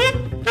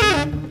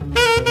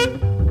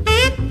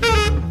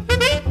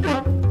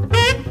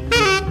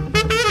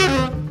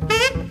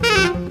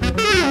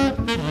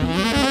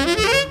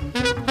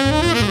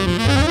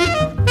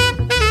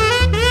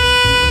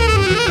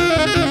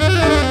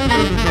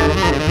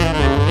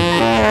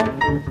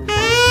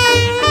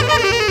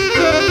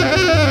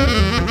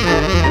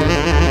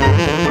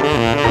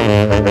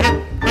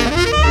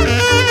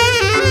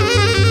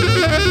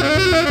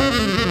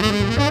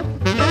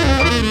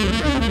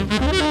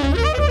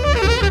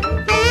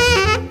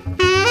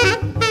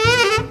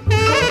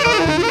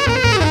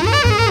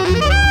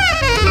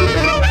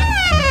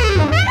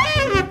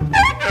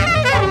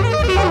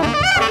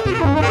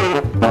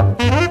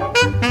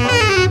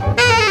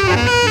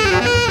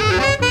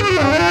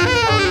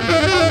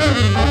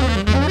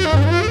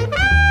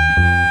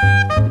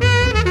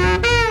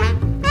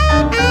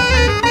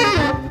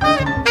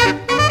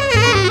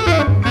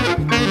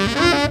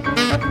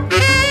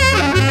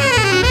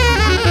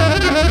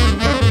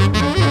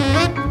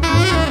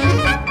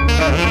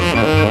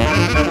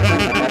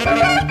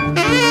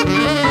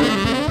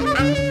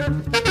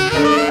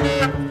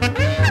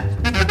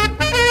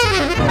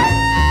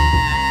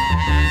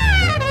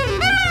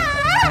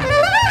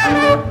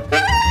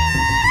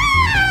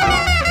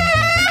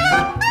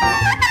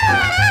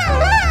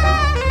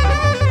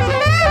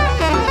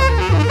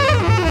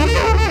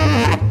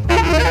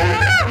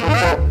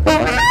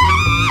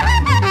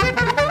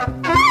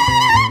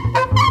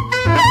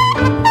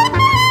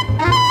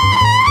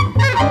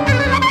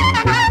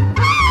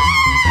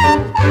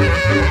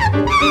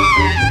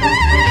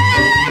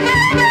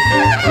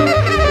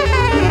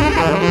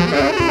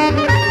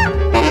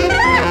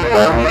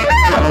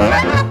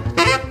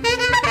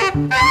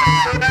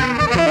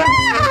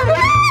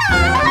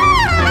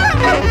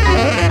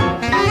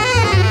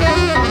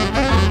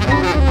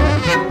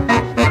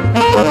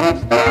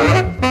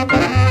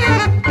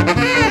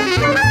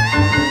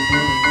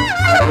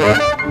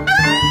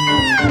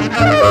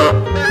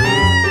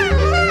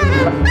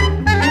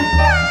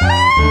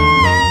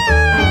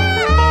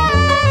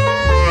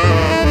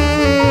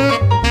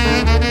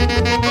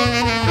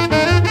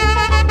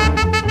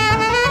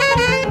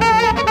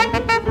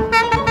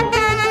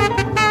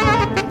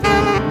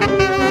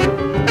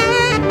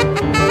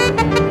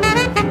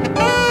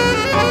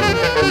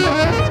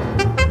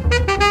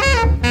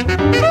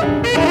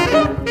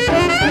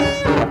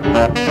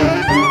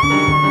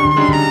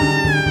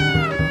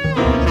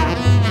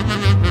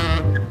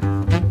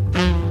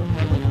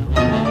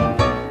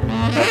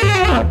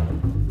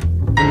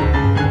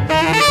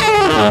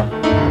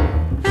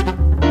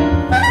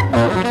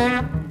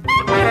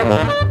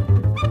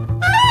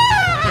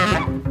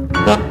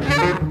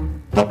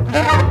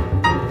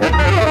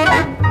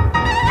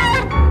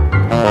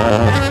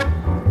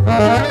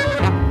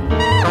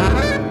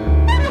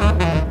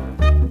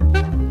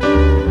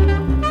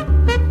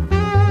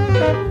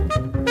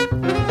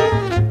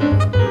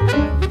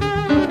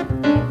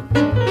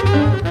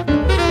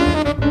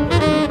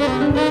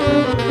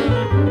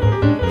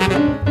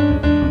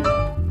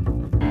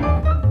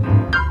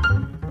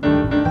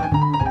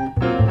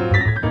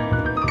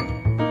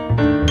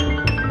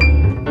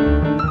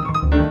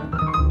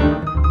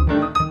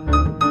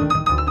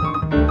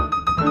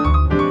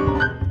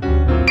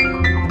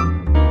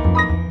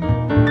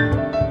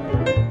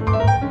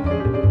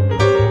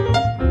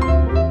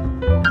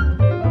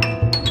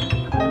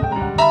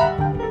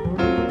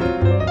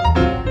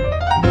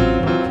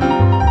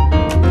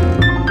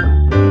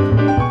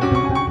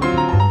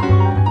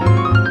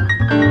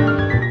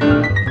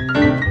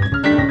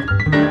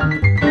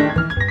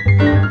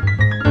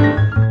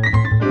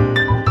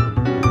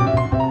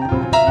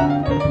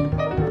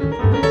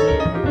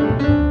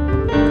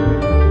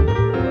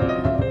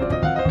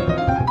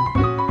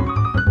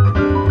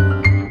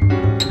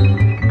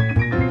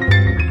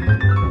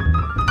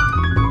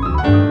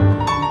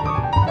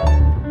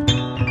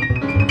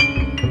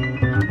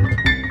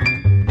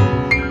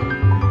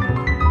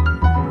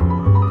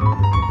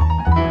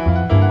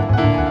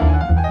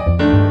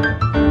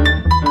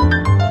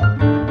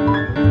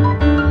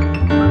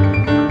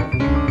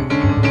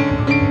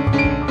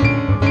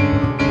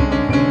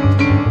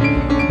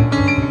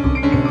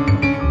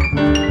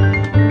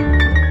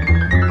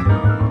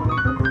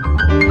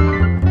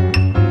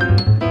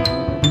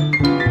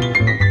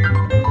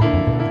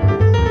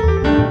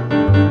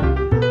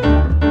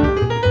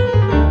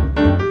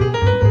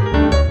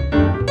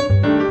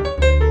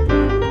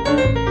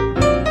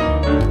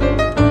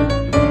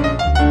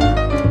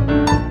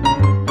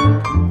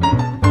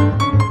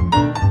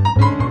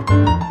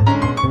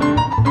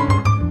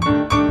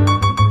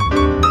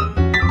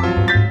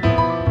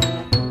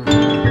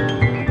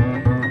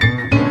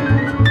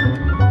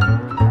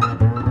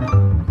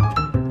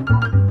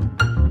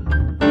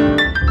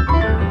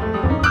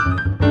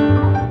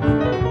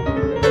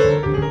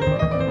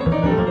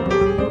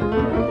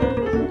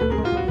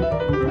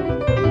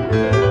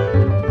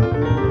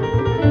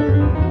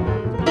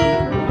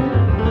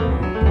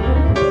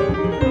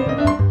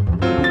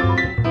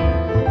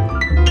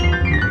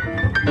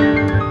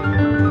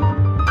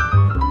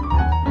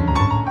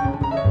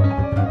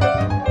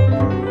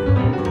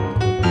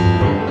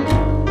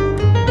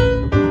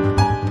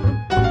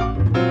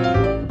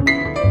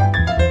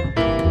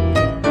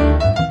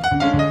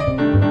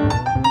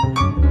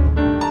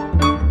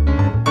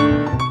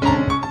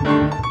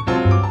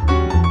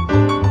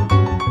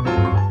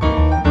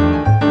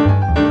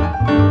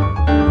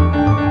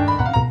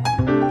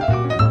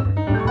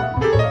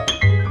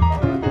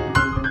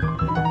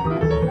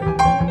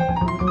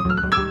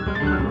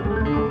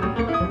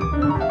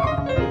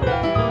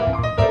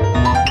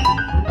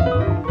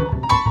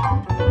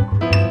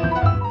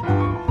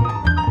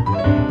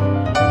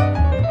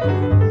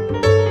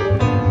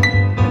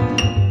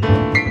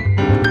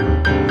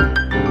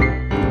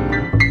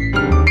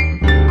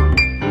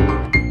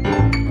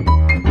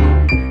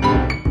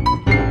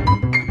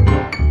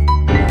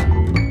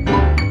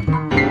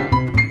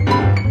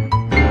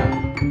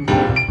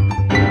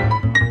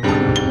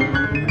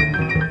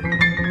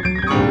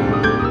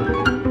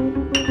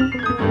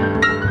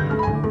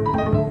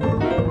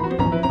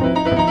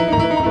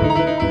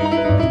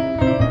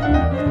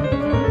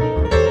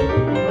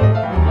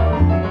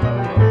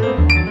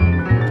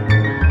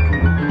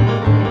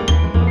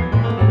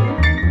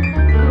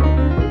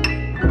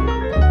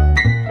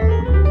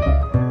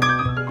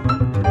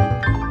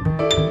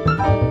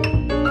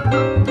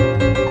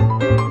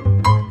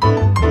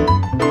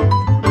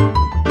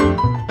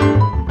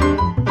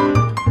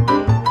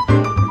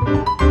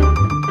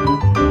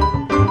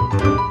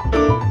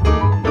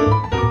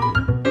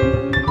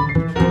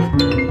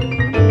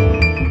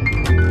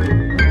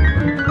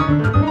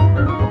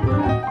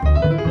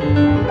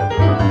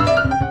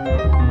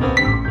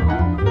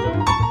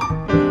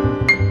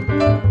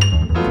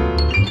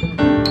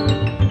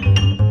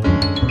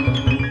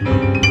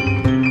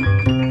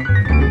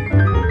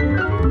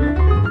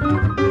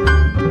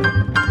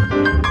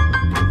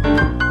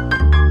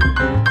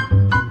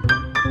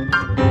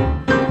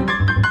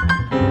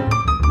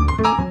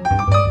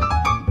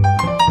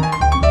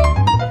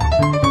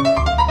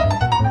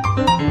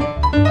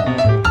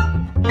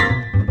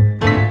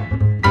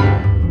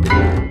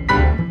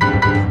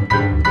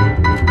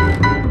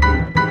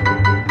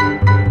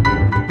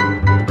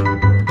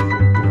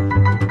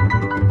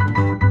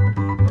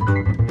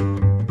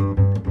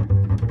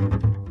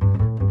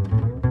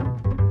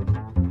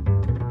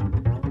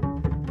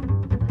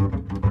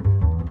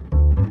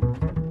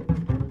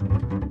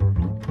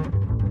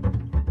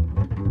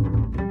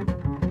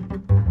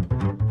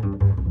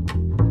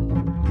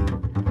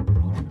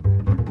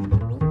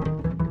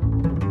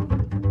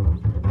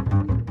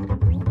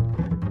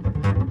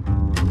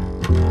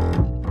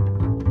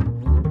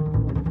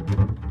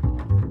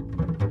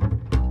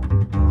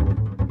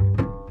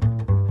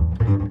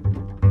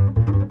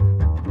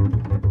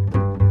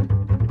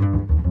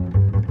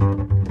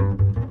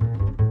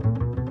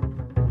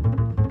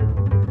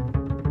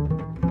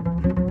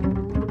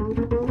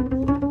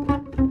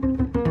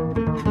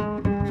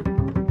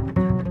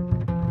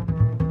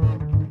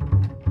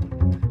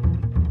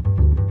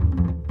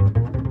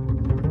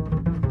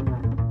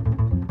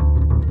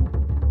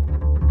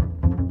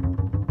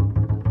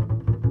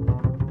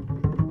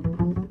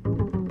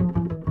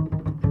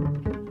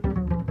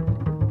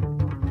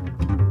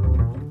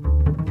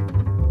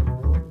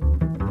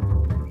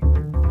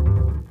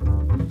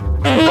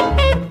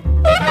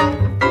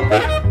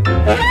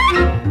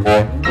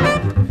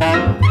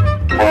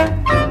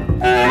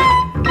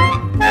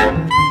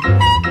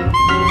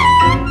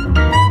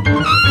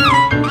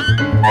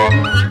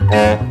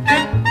 Bye.